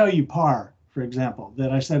 they don't tell you par, for example,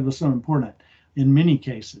 that I said was so important in many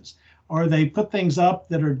cases. Or they put things up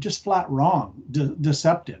that are just flat wrong,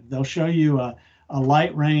 deceptive. They'll show you a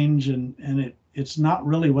light range, and it's not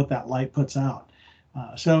really what that light puts out.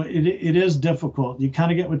 So it is difficult. You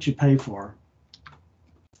kind of get what you pay for.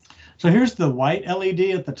 So here's the white LED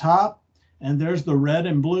at the top, and there's the red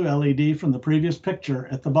and blue LED from the previous picture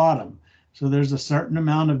at the bottom. So there's a certain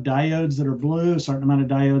amount of diodes that are blue, a certain amount of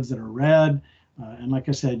diodes that are red. And like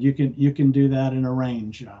I said, you can do that in a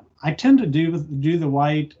range. I tend to do the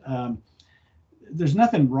white. There's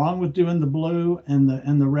nothing wrong with doing the blue and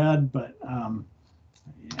the red, but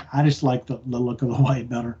I just like the look of the white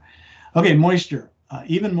better. Okay, moisture.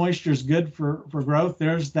 Even moisture is good for growth.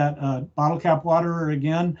 There's that bottle cap waterer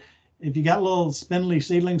again. If you got little spindly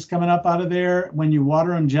seedlings coming up out of there, when you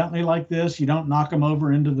water them gently like this, you don't knock them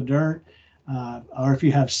over into the dirt. Or if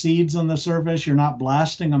you have seeds on the surface, you're not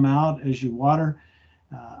blasting them out as you water.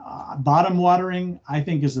 Bottom watering, I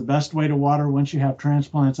think, is the best way to water once you have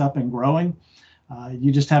transplants up and growing.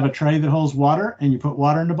 You just have a tray that holds water, and you put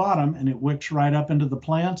water in the bottom, and it wicks right up into the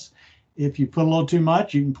plants. If you put a little too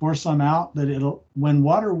much, you can pour some out, but when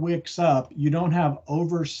water wicks up, you don't have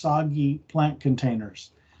over soggy plant containers.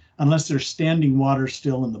 unless there's standing water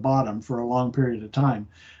still in the bottom for a long period of time,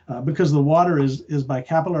 because the water is by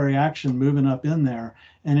capillary action moving up in there,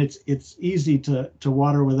 and it's easy to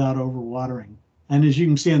water without overwatering. And as you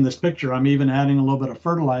can see in this picture, I'm even adding a little bit of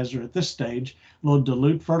fertilizer at this stage, a little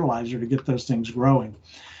dilute fertilizer to get those things growing.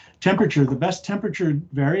 Temperature, the best temperature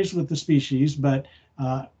varies with the species, but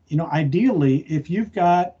ideally, if you've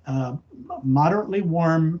got moderately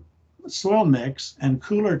warm soil mix and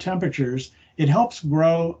cooler temperatures, it helps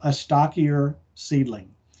grow a stockier seedling.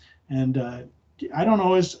 And I don't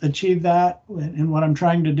always achieve that in what I'm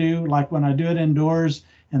trying to do. Like when I do it indoors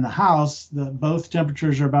in the house, both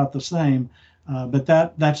temperatures are about the same, but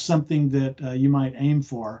that's something that you might aim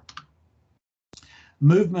for.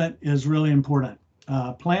 Movement is really important.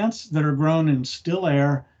 Plants that are grown in still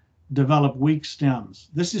air develop weak stems.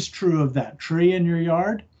 This is true of that tree in your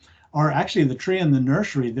yard, or actually the tree in the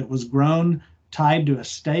nursery that was grown tied to a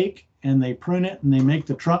stake, and they prune it and they make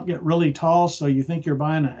the trunk get really tall, so you think you're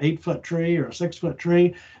buying an 8-foot tree or a 6-foot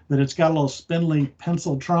tree, but it's got a little spindly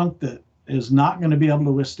pencil trunk that is not going to be able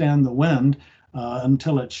to withstand the wind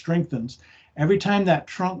until it strengthens. Every time that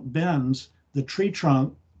trunk bends, the tree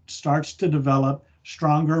trunk starts to develop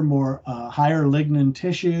stronger, more higher lignin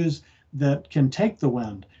tissues that can take the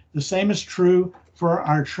wind. The same is true for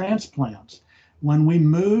our transplants. When we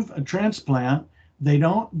move a transplant, they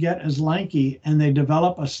don't get as lanky and they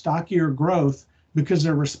develop a stockier growth because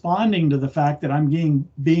they're responding to the fact that I'm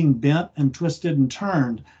being bent and twisted and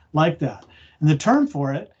turned like that. And the term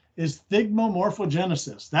for it is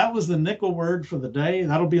thigmomorphogenesis. That was the nickel word for the day.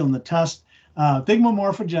 That'll be on the test.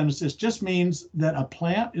 Thigmomorphogenesis just means that a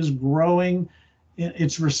plant is growing,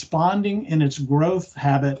 it's responding in its growth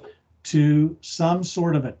habit to some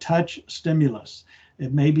sort of a touch stimulus.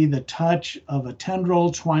 It may be the touch of a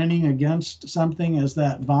tendril twining against something as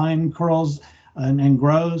that vine curls and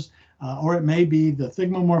grows, or it may be the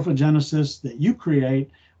thigmomorphogenesis that you create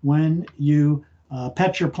when you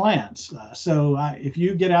pet your plants. So if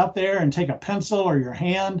you get out there and take a pencil or your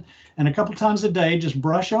hand and a couple times a day just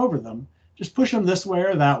brush over them, just push them this way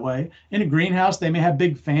or that way. In a greenhouse, they may have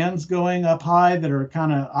big fans going up high that are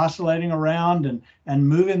kind of oscillating around and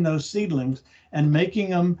moving those seedlings and making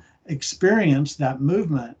them experience that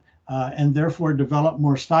movement and therefore develop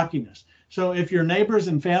more stockiness. So if your neighbors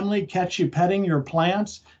and family catch you petting your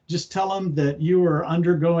plants, just tell them that you are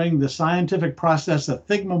undergoing the scientific process of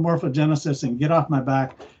thigmomorphogenesis and get off my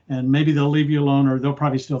back, and maybe they'll leave you alone, or they'll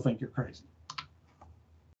probably still think you're crazy.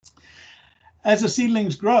 As the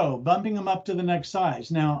seedlings grow, bumping them up to the next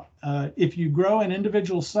size. Now, if you grow in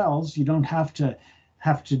individual cells, you don't have to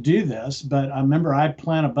do this, but remember I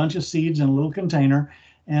plant a bunch of seeds in a little container,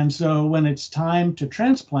 and so when it's time to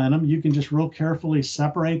transplant them, you can just real carefully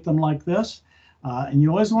separate them like this. And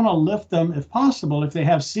you always want to lift them, if possible, if they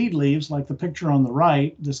have seed leaves, like the picture on the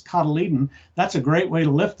right, this cotyledon, that's a great way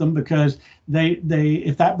to lift them, because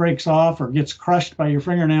if that breaks off or gets crushed by your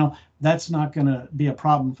fingernail, that's not going to be a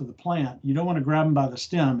problem for the plant. You don't want to grab them by the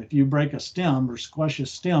stem. If you break a stem or squash a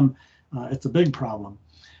stem, it's a big problem.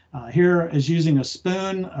 Here is using a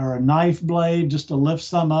spoon or a knife blade just to lift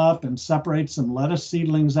some up and separate some lettuce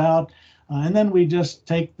seedlings out. And then we just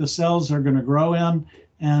take the cells they're going to grow in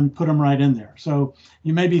and put them right in there. So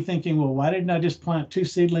you may be thinking, well, why didn't I just plant 2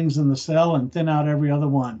 seedlings in the cell and thin out every other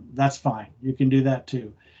one? That's fine. You can do that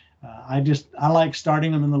too. I like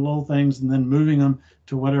starting them in the little things and then moving them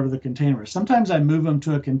to whatever the container is. Sometimes I move them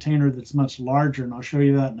to a container that's much larger, and I'll show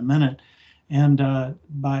you that in a minute. And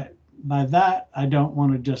by that, I don't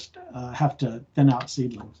want to just have to thin out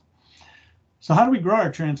seedlings. So how do we grow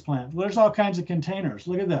our transplant? Well, there's all kinds of containers.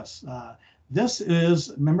 Look at this. This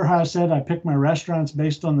is, remember how I said I pick my restaurants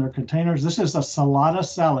based on their containers? This is a Salata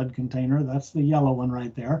salad container. That's the yellow one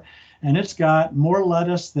right there. And it's got more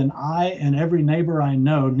lettuce than I and every neighbor I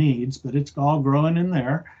know needs, but it's all growing in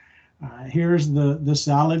there. Here's the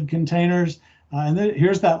salad containers. And then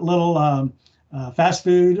here's that little fast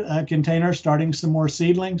food container starting some more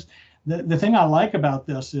seedlings. The thing I like about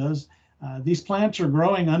this is these plants are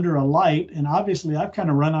growing under a light, and obviously I've kind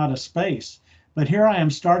of run out of space. But here I am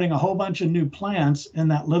starting a whole bunch of new plants in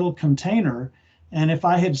that little container. And if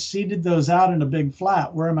I had seeded those out in a big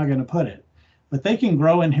flat, where am I going to put it? But they can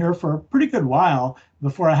grow in here for a pretty good while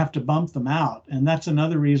before I have to bump them out. And that's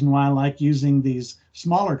another reason why I like using these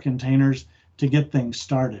smaller containers to get things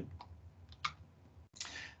started.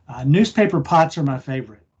 Newspaper pots are my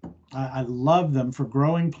favorite. I love them for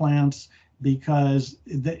growing plants because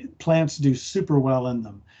the plants do super well in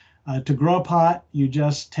them. To grow a pot, you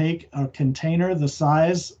just take a container the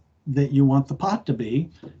size that you want the pot to be.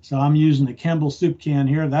 So I'm using a Campbell soup can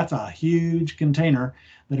here. That's a huge container.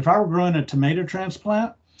 But if I were growing a tomato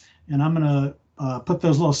transplant and I'm going to put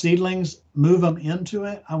those little seedlings, move them into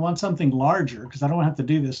it. I want something larger because I don't have to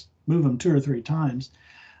do this, move them 2 or 3 times.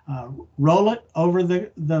 Roll it over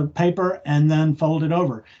the paper and then fold it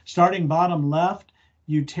over. Starting bottom left,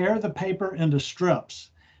 you tear the paper into strips.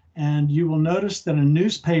 And you will notice that a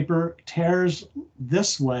newspaper tears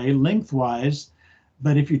this way, lengthwise,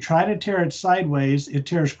 but if you try to tear it sideways, it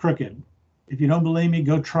tears crooked. If you don't believe me,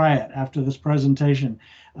 go try it after this presentation.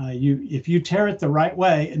 If you tear it the right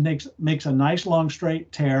way, it makes a nice long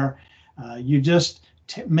straight tear. You just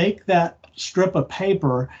make that strip of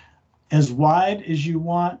paper as wide as you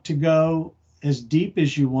want to go, as deep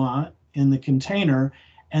as you want in the container,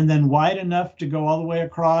 and then wide enough to go all the way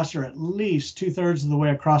across, or at least 2/3 of the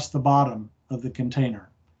way across the bottom of the container.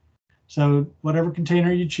 So whatever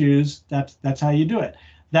container you choose, that's how you do it.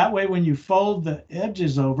 That way, when you fold the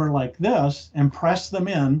edges over like this and press them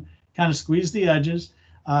in, kind of squeeze the edges,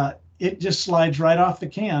 it just slides right off the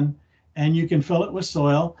can, and you can fill it with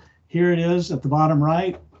soil. Here it is at the bottom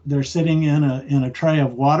right. They're sitting in a tray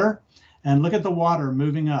of water, and look at the water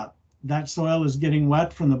moving up. That soil is getting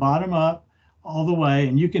wet from the bottom up all the way,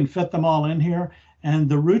 and you can fit them all in here, and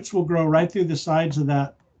the roots will grow right through the sides of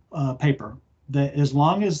that paper. As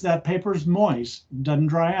long as that paper is moist, doesn't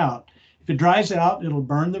dry out. If it dries out, it'll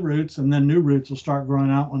burn the roots, and then new roots will start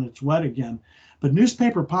growing out when it's wet again. But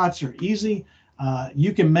newspaper pots are easy.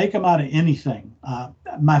 You can make them out of anything.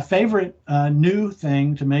 My favorite new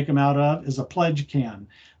thing to make them out of is a pledge can.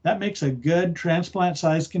 That makes a good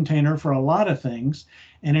transplant-sized container for a lot of things,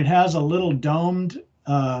 and it has a little domed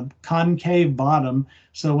concave bottom,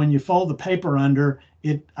 so when you fold the paper under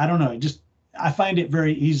it, I don't know, I find it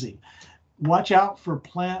very easy. Watch out for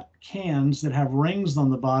plant cans that have rings on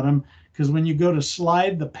the bottom, because when you go to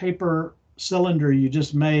slide the paper cylinder you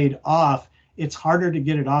just made off, it's harder to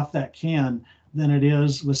get it off that can than it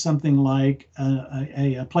is with something like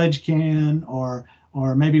a pledge can, or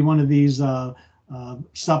maybe one of these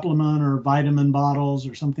supplement or vitamin bottles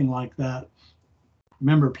or something like that.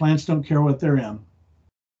 Remember, plants don't care what they're in.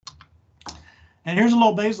 And here's a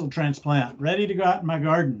little basil transplant ready to go out in my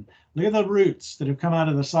garden. Look at the roots that have come out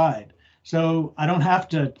of the side. So I don't have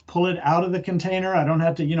to pull it out of the container. I don't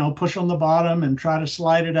have to, push on the bottom and try to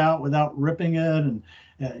slide it out without ripping it. And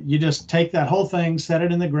you just take that whole thing, set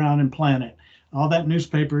it in the ground, and plant it. All that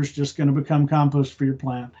newspaper is just going to become compost for your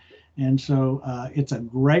plant. And so it's a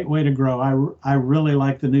great way to grow. I really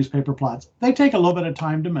like the newspaper plots. They take a little bit of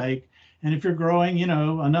time to make. And if you're growing,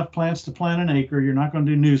 enough plants to plant an acre, you're not going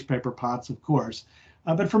to do newspaper pots, of course.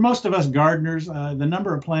 But for most of us gardeners, the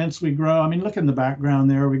number of plants we grow, look in the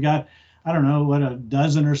background there. We got, I don't know, a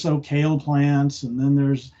dozen or so kale plants. And then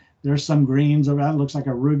there's some greens. That looks like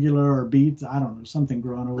arugula or beets. I don't know, something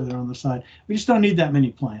growing over there on the side. We just don't need that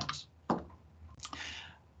many plants.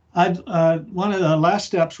 One of the last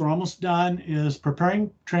steps, we're almost done, is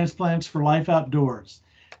preparing transplants for life outdoors.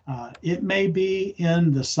 It may be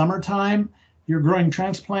in the summertime, you're growing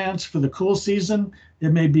transplants for the cool season.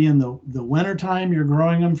 It may be in the wintertime, you're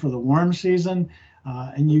growing them for the warm season.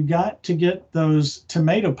 And you got to get those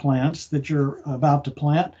tomato plants that you're about to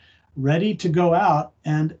plant ready to go out.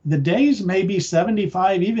 And the days may be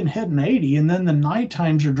 75, even hitting 80. And then the night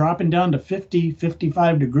times are dropping down to 50,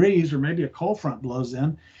 55 degrees, or maybe a cold front blows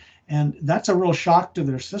in. And that's a real shock to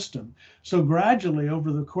their system. So gradually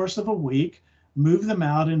over the course of a week, move them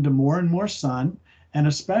out into more and more sun, and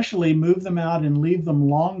especially move them out and leave them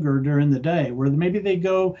longer during the day, where maybe they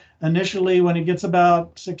go initially when it gets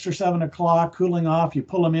about 6 or 7 o'clock, cooling off, you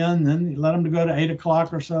pull them in, then you let them to go to 8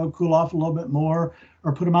 o'clock or so, cool off a little bit more,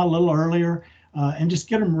 or put them out a little earlier, and just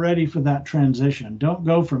get them ready for that transition. Don't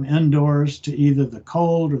go from indoors to either the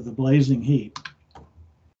cold or the blazing heat.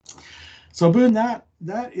 So Boone, that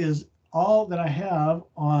is all that I have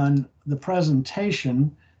on the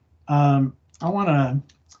presentation. Let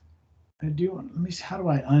me see, how do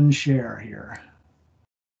I unshare here?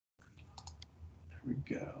 There we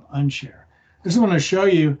go, unshare. I just want to show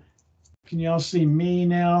you, can you all see me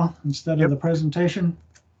now instead of the presentation?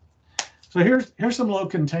 So here's some little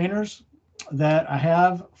containers that I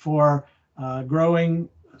have for growing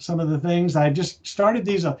some of the things. I just started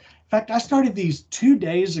these, in fact, I started these 2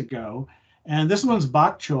 days ago, and this one's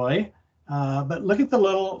bok choy, but look at the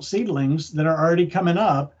little seedlings that are already coming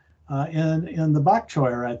up. In the bok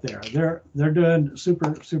choy right there. They're doing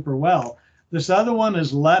super well. This other one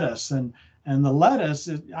is lettuce, and the lettuce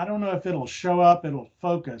is, I don't know if it'll show up, it'll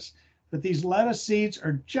focus, but these lettuce seeds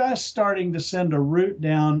are just starting to send a root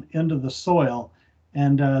down into the soil,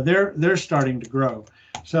 and they're starting to grow.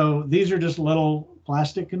 So these are just little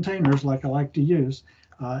plastic containers like I like to use,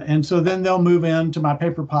 and so then they'll move into my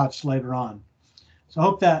paper pots later on. So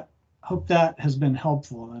I hope that has been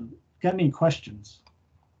helpful. And got any questions?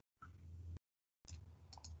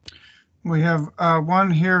 We have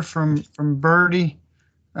one here from Birdie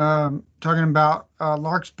talking about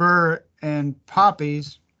larkspur and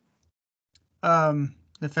poppies.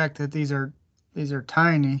 The fact that these are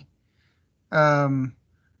tiny.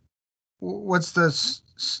 What's the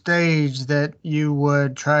stage that you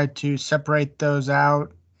would try to separate those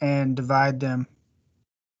out and divide them?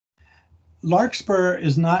 Larkspur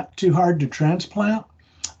is not too hard to transplant.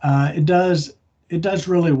 It does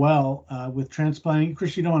really well with transplanting. Of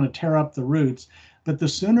course, you don't want to tear up the roots, but the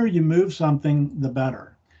sooner you move something, the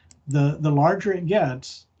better. The larger it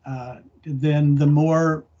gets, then the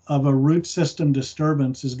more of a root system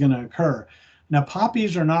disturbance is going to occur. Now,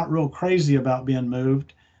 poppies are not real crazy about being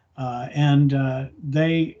moved, and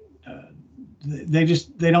they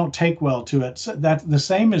don't take well to it. So that the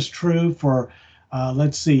same is true for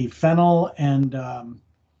let's see, fennel and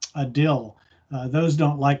a dill. Those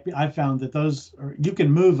don't like. I found that those you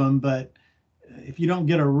can move them, but if you don't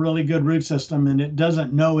get a really good root system and it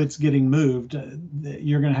doesn't know it's getting moved,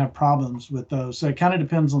 you're going to have problems with those. So it kind of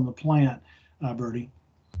depends on the plant, Bertie.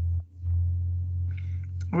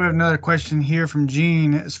 We have another question here from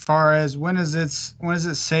Gene as far as when is it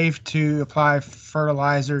safe to apply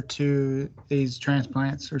fertilizer to these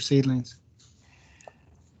transplants or seedlings?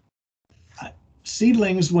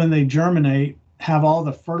 Seedlings, when they germinate, have all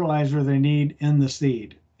the fertilizer they need in the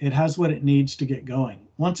seed. It has what it needs to get going.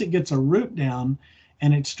 Once it gets a root down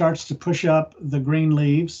and it starts to push up the green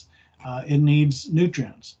leaves, it needs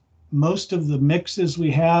nutrients. Most of the mixes we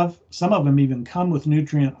have, some of them even come with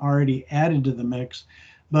nutrient already added to the mix,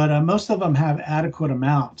 but most of them have adequate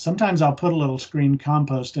amount. Sometimes I'll put a little screen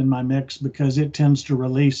compost in my mix because it tends to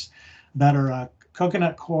release better.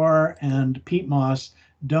 Coconut coir and peat moss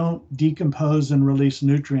don't decompose and release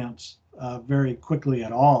nutrients very quickly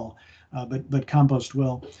at all, but compost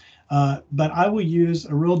will. But I will use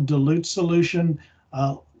a real dilute solution.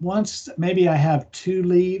 Once maybe I have 2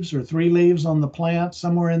 leaves or 3 leaves on the plant,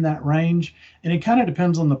 somewhere in that range, and it kind of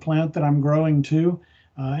depends on the plant that I'm growing too.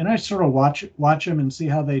 And I sort of watch them and see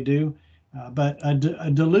how they do. But a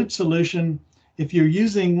dilute solution, if you're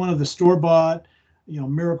using one of the store-bought,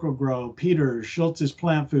 Miracle Grow, Peters, Schultz's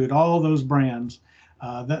Plant Food, all those brands,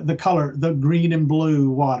 the color, the green and blue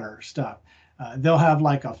water stuff, they'll have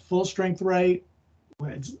like a full strength rate.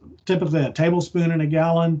 It's typically a tablespoon in a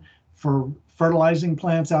gallon for fertilizing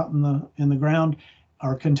plants out in the ground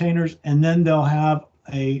or containers, and then they'll have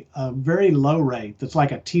a very low rate that's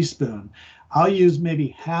like a teaspoon. I'll use maybe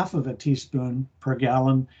half of a teaspoon per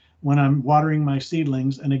gallon when I'm watering my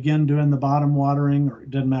seedlings, and again doing the bottom watering, or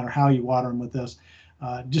it doesn't matter how you water them with this,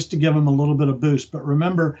 just to give them a little bit of boost. But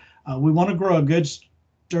remember, we want to grow a good,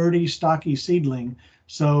 sturdy, stocky seedling.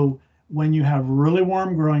 So when you have really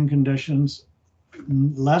warm growing conditions,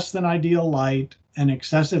 less than ideal light, and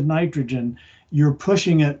excessive nitrogen, you're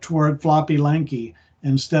pushing it toward floppy, lanky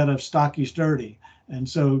instead of stocky, sturdy. And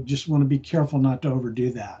so just want to be careful not to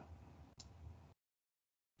overdo that.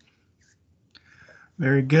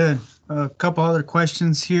 Very good. A couple other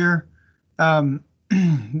questions here. With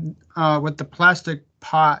the plastic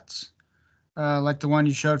pots, like the one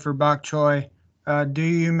you showed for bok choy, do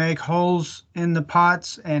you make holes in the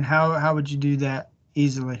pots, and how would you do that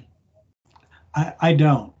easily? I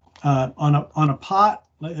don't. On a pot,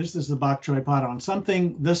 this is the bok choy pot, on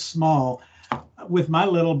something this small, with my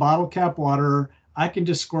little bottle cap water, I can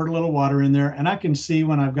just squirt a little water in there and I can see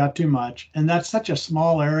when I've got too much. And that's such a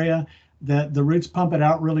small area that the roots pump it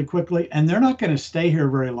out really quickly, and they're not going to stay here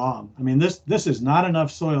very long. I mean, this is not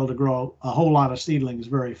enough soil to grow a whole lot of seedlings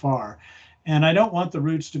very far. And I don't want the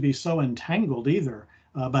roots to be so entangled either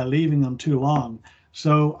by leaving them too long.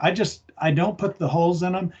 So I don't put the holes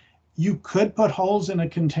in them. You could put holes in a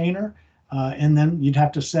container, and then you'd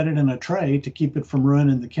have to set it in a tray to keep it from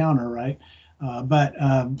ruining the counter, right?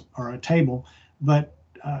 Or a table. But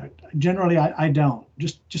generally, I don't.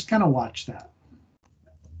 Just kind of watch that.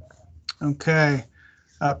 Okay.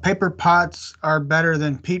 Paper pots are better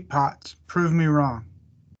than peat pots. Prove me wrong.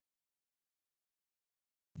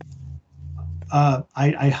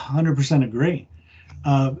 I 100% agree.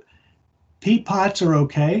 Peat pots are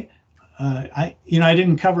okay. I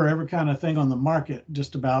didn't cover every kind of thing on the market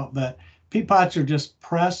just about, but peat pots are just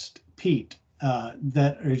pressed peat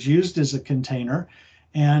that is used as a container,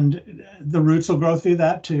 and the roots will grow through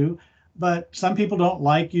that too. But some people don't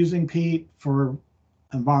like using peat for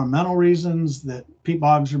environmental reasons, that peat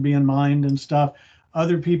bogs are being mined and stuff.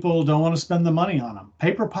 Other people don't want to spend the money on them.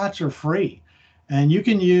 Paper pots are free, and you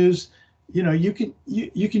can use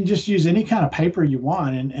you can just use any kind of paper you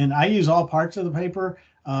want, and I use all parts of the paper.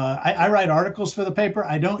 I write articles for the paper.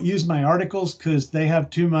 I don't use my articles because they have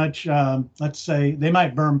too much. Let's say they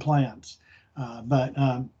might burn plants, but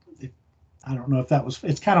I don't know if that was.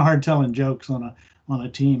 It's kind of hard telling jokes on a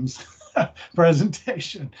Teams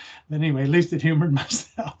presentation. But anyway, at least it humored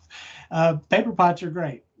myself. Paper pots are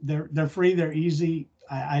great. They're free. They're easy.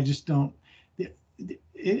 I just don't.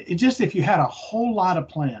 It just, if you had a whole lot of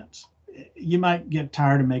plants, you might get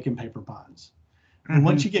tired of making paper pots. But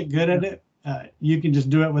once you get good at it, you can just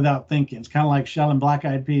do it without thinking. It's kind of like shelling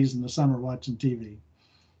black-eyed peas in the summer watching TV.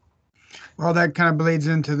 Well, that kind of bleeds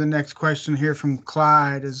into the next question here from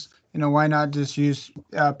Clyde is, why not just use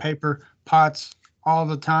paper pots all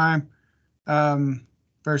the time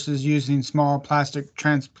versus using small plastic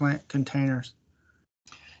transplant containers?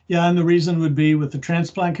 Yeah, and the reason would be with the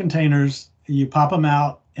transplant containers, you pop them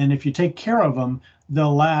out, and if you take care of them,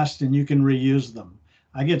 they'll last and you can reuse them.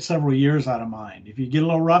 I get several years out of mine. If you get a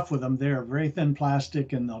little rough with them, they're very thin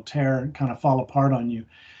plastic and they'll tear and kind of fall apart on you.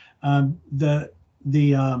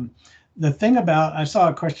 The thing about, I saw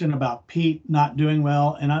a question about peat not doing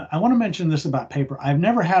well, and I want to mention this about paper. I've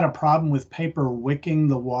never had a problem with paper wicking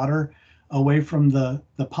the water away from the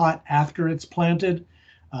pot after it's planted.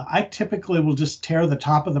 I typically will just tear the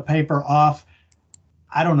top of the paper off.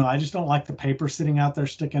 I don't know, I just don't like the paper sitting out there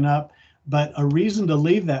sticking up. But a reason to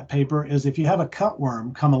leave that paper is if you have a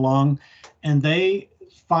cutworm come along and they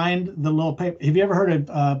find the little paper. Have you ever heard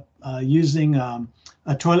of using a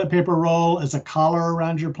toilet paper roll as a collar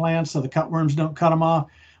around your plants so the cutworms don't cut them off?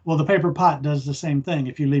 Well, the paper pot does the same thing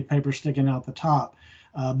if you leave paper sticking out the top.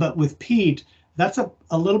 But with peat, that's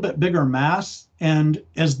a little bit bigger mass. And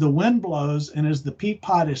as the wind blows and as the peat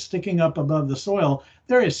pot is sticking up above the soil,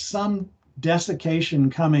 there is some desiccation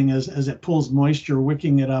coming as it pulls moisture,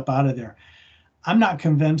 wicking it up out of there. I'm not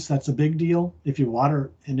convinced that's a big deal if you water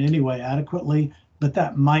in any way adequately, but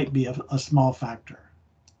that might be a small factor.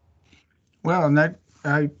 Well, and that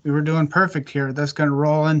we were doing perfect here. That's going to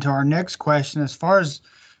roll into our next question. As far as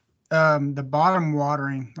the bottom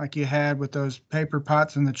watering, like you had with those paper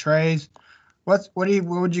pots and the trays, what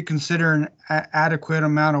would you consider an adequate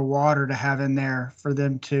amount of water to have in there for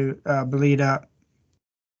them to bleed up?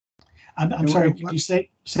 I'm sorry, could you say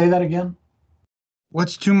that again?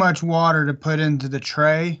 What's too much water to put into the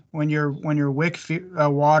tray when you're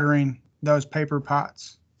watering those paper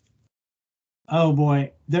pots? Oh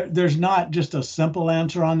boy, there's not just a simple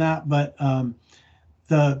answer on that, but I'll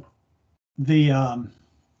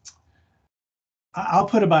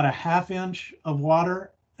put about a ½ inch of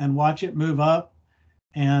water and watch it move up,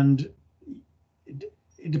 and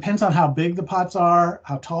it depends on how big the pots are,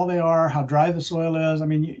 how tall they are, how dry the soil is. I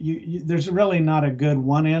mean, there's really not a good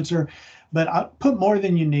one answer, but I'll put more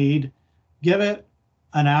than you need. Give it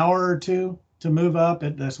an hour or two to move up.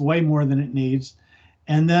 That's way more than it needs.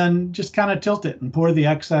 And then just kind of tilt it and pour the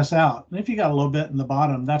excess out. And if you got a little bit in the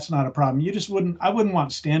bottom, that's not a problem. I wouldn't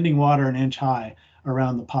want standing water an inch high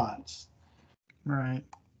around the pots. Right.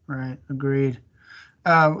 Agreed.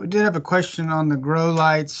 We did have a question on the grow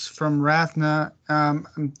lights from Rathna.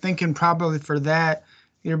 I'm thinking probably for that,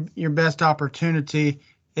 your best opportunity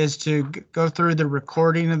is to go through the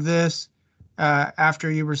recording of this after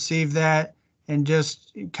you receive that and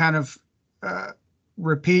just kind of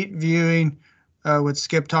repeat viewing what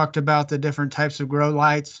Skip talked about, the different types of grow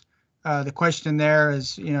lights. The question there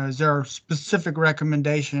is, is there a specific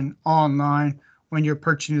recommendation online when you're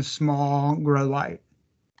purchasing a small grow light?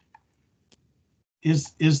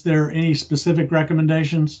 Is there any specific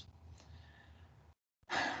recommendations?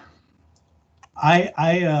 I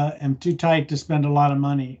am too tight to spend a lot of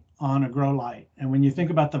money on a grow light. And when you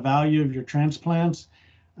think about the value of your transplants,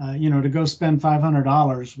 to go spend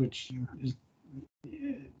 $500, which is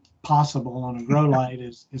possible on a grow light,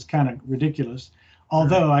 is kind of ridiculous.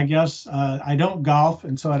 Although I guess I don't golf,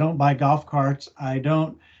 and so I don't buy golf carts. I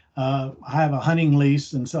have a hunting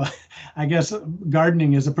lease, and so I guess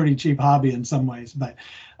gardening is a pretty cheap hobby in some ways. But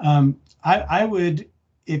I would,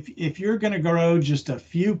 if you're going to grow just a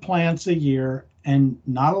few plants a year and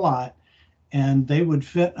not a lot, and they would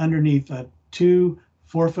fit underneath 2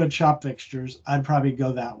 4-foot shop fixtures, I'd probably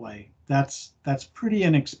go that way. That's pretty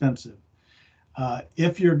inexpensive.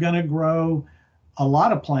 If you're going to grow a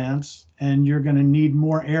lot of plants and you're going to need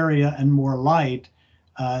more area and more light,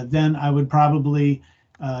 then I would probably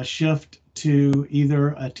shift to either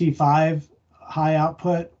a T5 high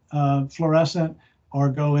output fluorescent or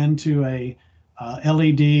go into a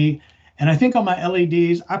LED. And I think on my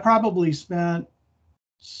LEDs, I probably spent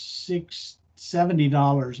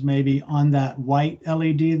 $70 maybe on that white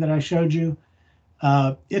LED that I showed you.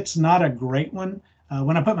 It's not a great one.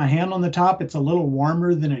 When I put my hand on the top, it's a little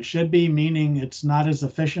warmer than it should be, meaning it's not as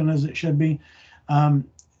efficient as it should be. Um,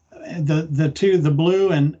 the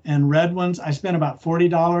blue and red ones, I spent about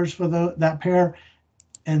 $40 for that pair,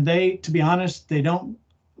 and they, to be honest, they don't.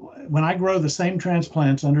 When I grow the same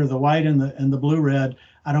transplants under the white and the blue red,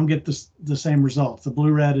 I don't get the same results. The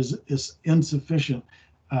blue red is insufficient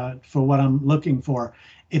for what I'm looking for.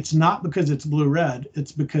 It's not because it's blue red,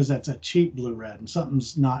 it's because that's a cheap blue red and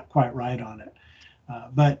something's not quite right on it.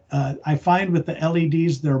 But I find with the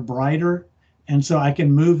LEDs, they're brighter, and so I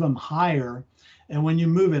can move them higher. And when you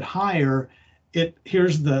move it higher,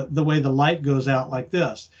 here's the way the light goes out like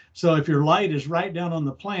this. So if your light is right down on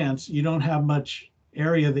the plants, you don't have much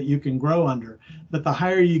area that you can grow under. But the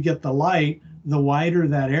higher you get the light, the wider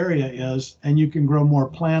that area is, and you can grow more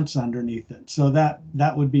plants underneath it. So that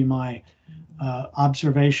would be my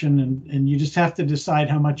observation, and you just have to decide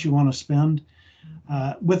how much you want to spend.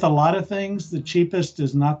 With a lot of things, the cheapest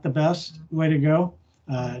is not the best way to go.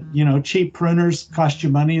 Cheap pruners cost you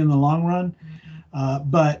money in the long run,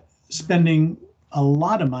 but spending a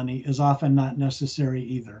lot of money is often not necessary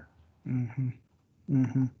either. Mm-hmm.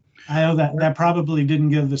 Mm-hmm. I know that probably didn't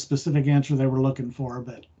give the specific answer they were looking for,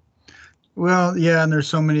 but. Well, yeah, and there's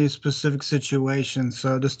so many specific situations.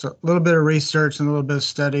 So just a little bit of research and a little bit of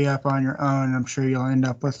study up on your own. I'm sure you'll end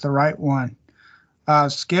up with the right one.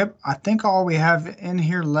 Skip, I think all we have in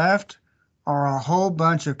here left are a whole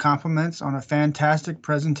bunch of compliments on a fantastic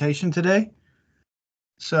presentation today.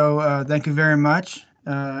 So thank you very much.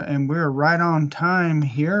 And we're right on time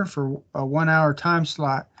here for a 1 hour time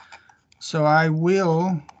slot. So I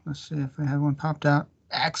will, let's see if I have one popped out.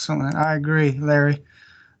 Excellent. I agree, Larry.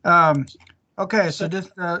 Okay, so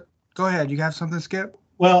just go ahead. You have something, Skip?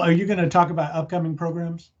 Well, are you going to talk about upcoming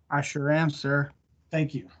programs? I sure am, sir.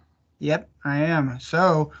 Thank you. Yep, I am.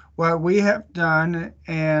 So what we have done,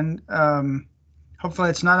 and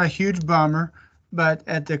hopefully it's not a huge bummer, but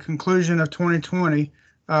at the conclusion of 2020,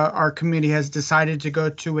 our committee has decided to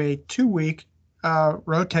go to a 2-week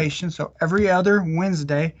rotation. So every other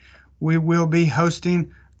Wednesday, we will be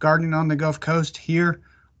hosting Gardening on the Gulf Coast here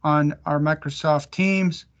on our Microsoft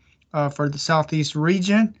Teams for the Southeast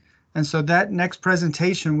region. And so that next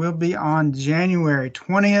presentation will be on January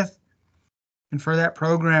 20th. And for that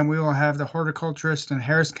program, we will have the horticulturist in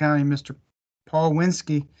Harris County, Mr. Paul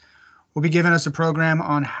Winsky, will be giving us a program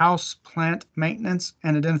on house plant maintenance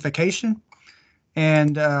and identification.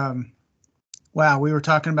 And wow, we were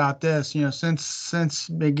talking about this, since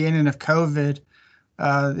beginning of COVID,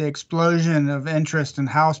 the explosion of interest in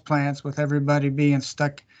house plants with everybody being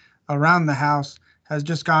stuck around the house has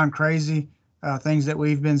just gone crazy. Things that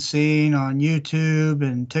we've been seeing on YouTube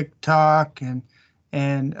and TikTok and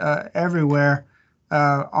everywhere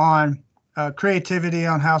on creativity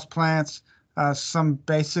on house plants, some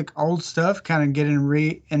basic old stuff kind of getting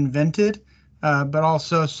reinvented, but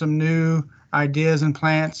also some new ideas in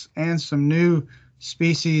plants and some new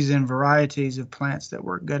species and varieties of plants that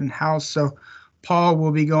work good in house. So Paul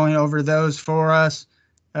will be going over those for us.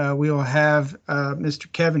 We will have Mr.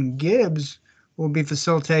 Kevin Gibbs will be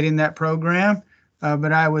facilitating that program,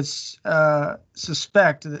 but I would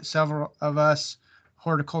suspect that several of us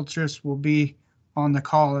horticulturists will be on the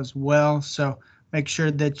call as well. So make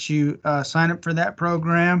sure that you sign up for that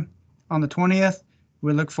program on the 20th.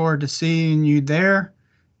 We look forward to seeing you there.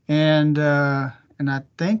 And I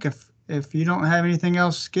think if you don't have anything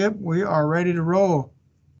else, Skip, we are ready to roll.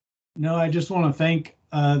 No, I just want to thank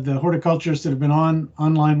the horticulturists that have been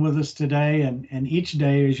online with us today, and each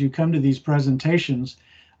day as you come to these presentations,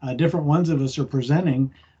 different ones of us are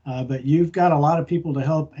presenting, but you've got a lot of people to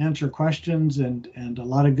help answer questions and a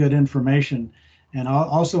lot of good information. And I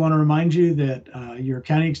also want to remind you that your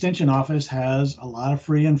county extension office has a lot of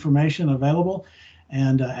free information available,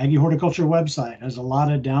 and Aggie Horticulture website has a lot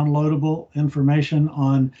of downloadable information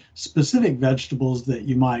on specific vegetables that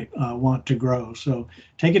you might want to grow. So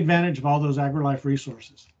take advantage of all those AgriLife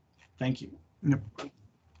resources. Thank you. Yep.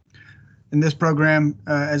 And this program,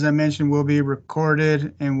 as I mentioned, will be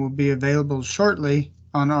recorded and will be available shortly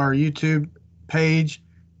on our YouTube page,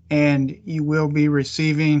 and you will be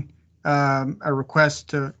receiving a request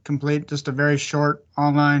to complete just a very short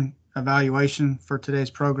online evaluation for today's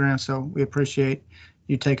program. So we appreciate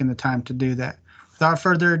you taking the time to do that. Without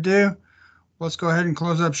further ado, let's go ahead and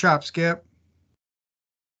close up shop, Skip.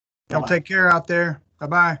 Y'all take care out there.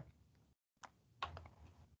 Bye-bye.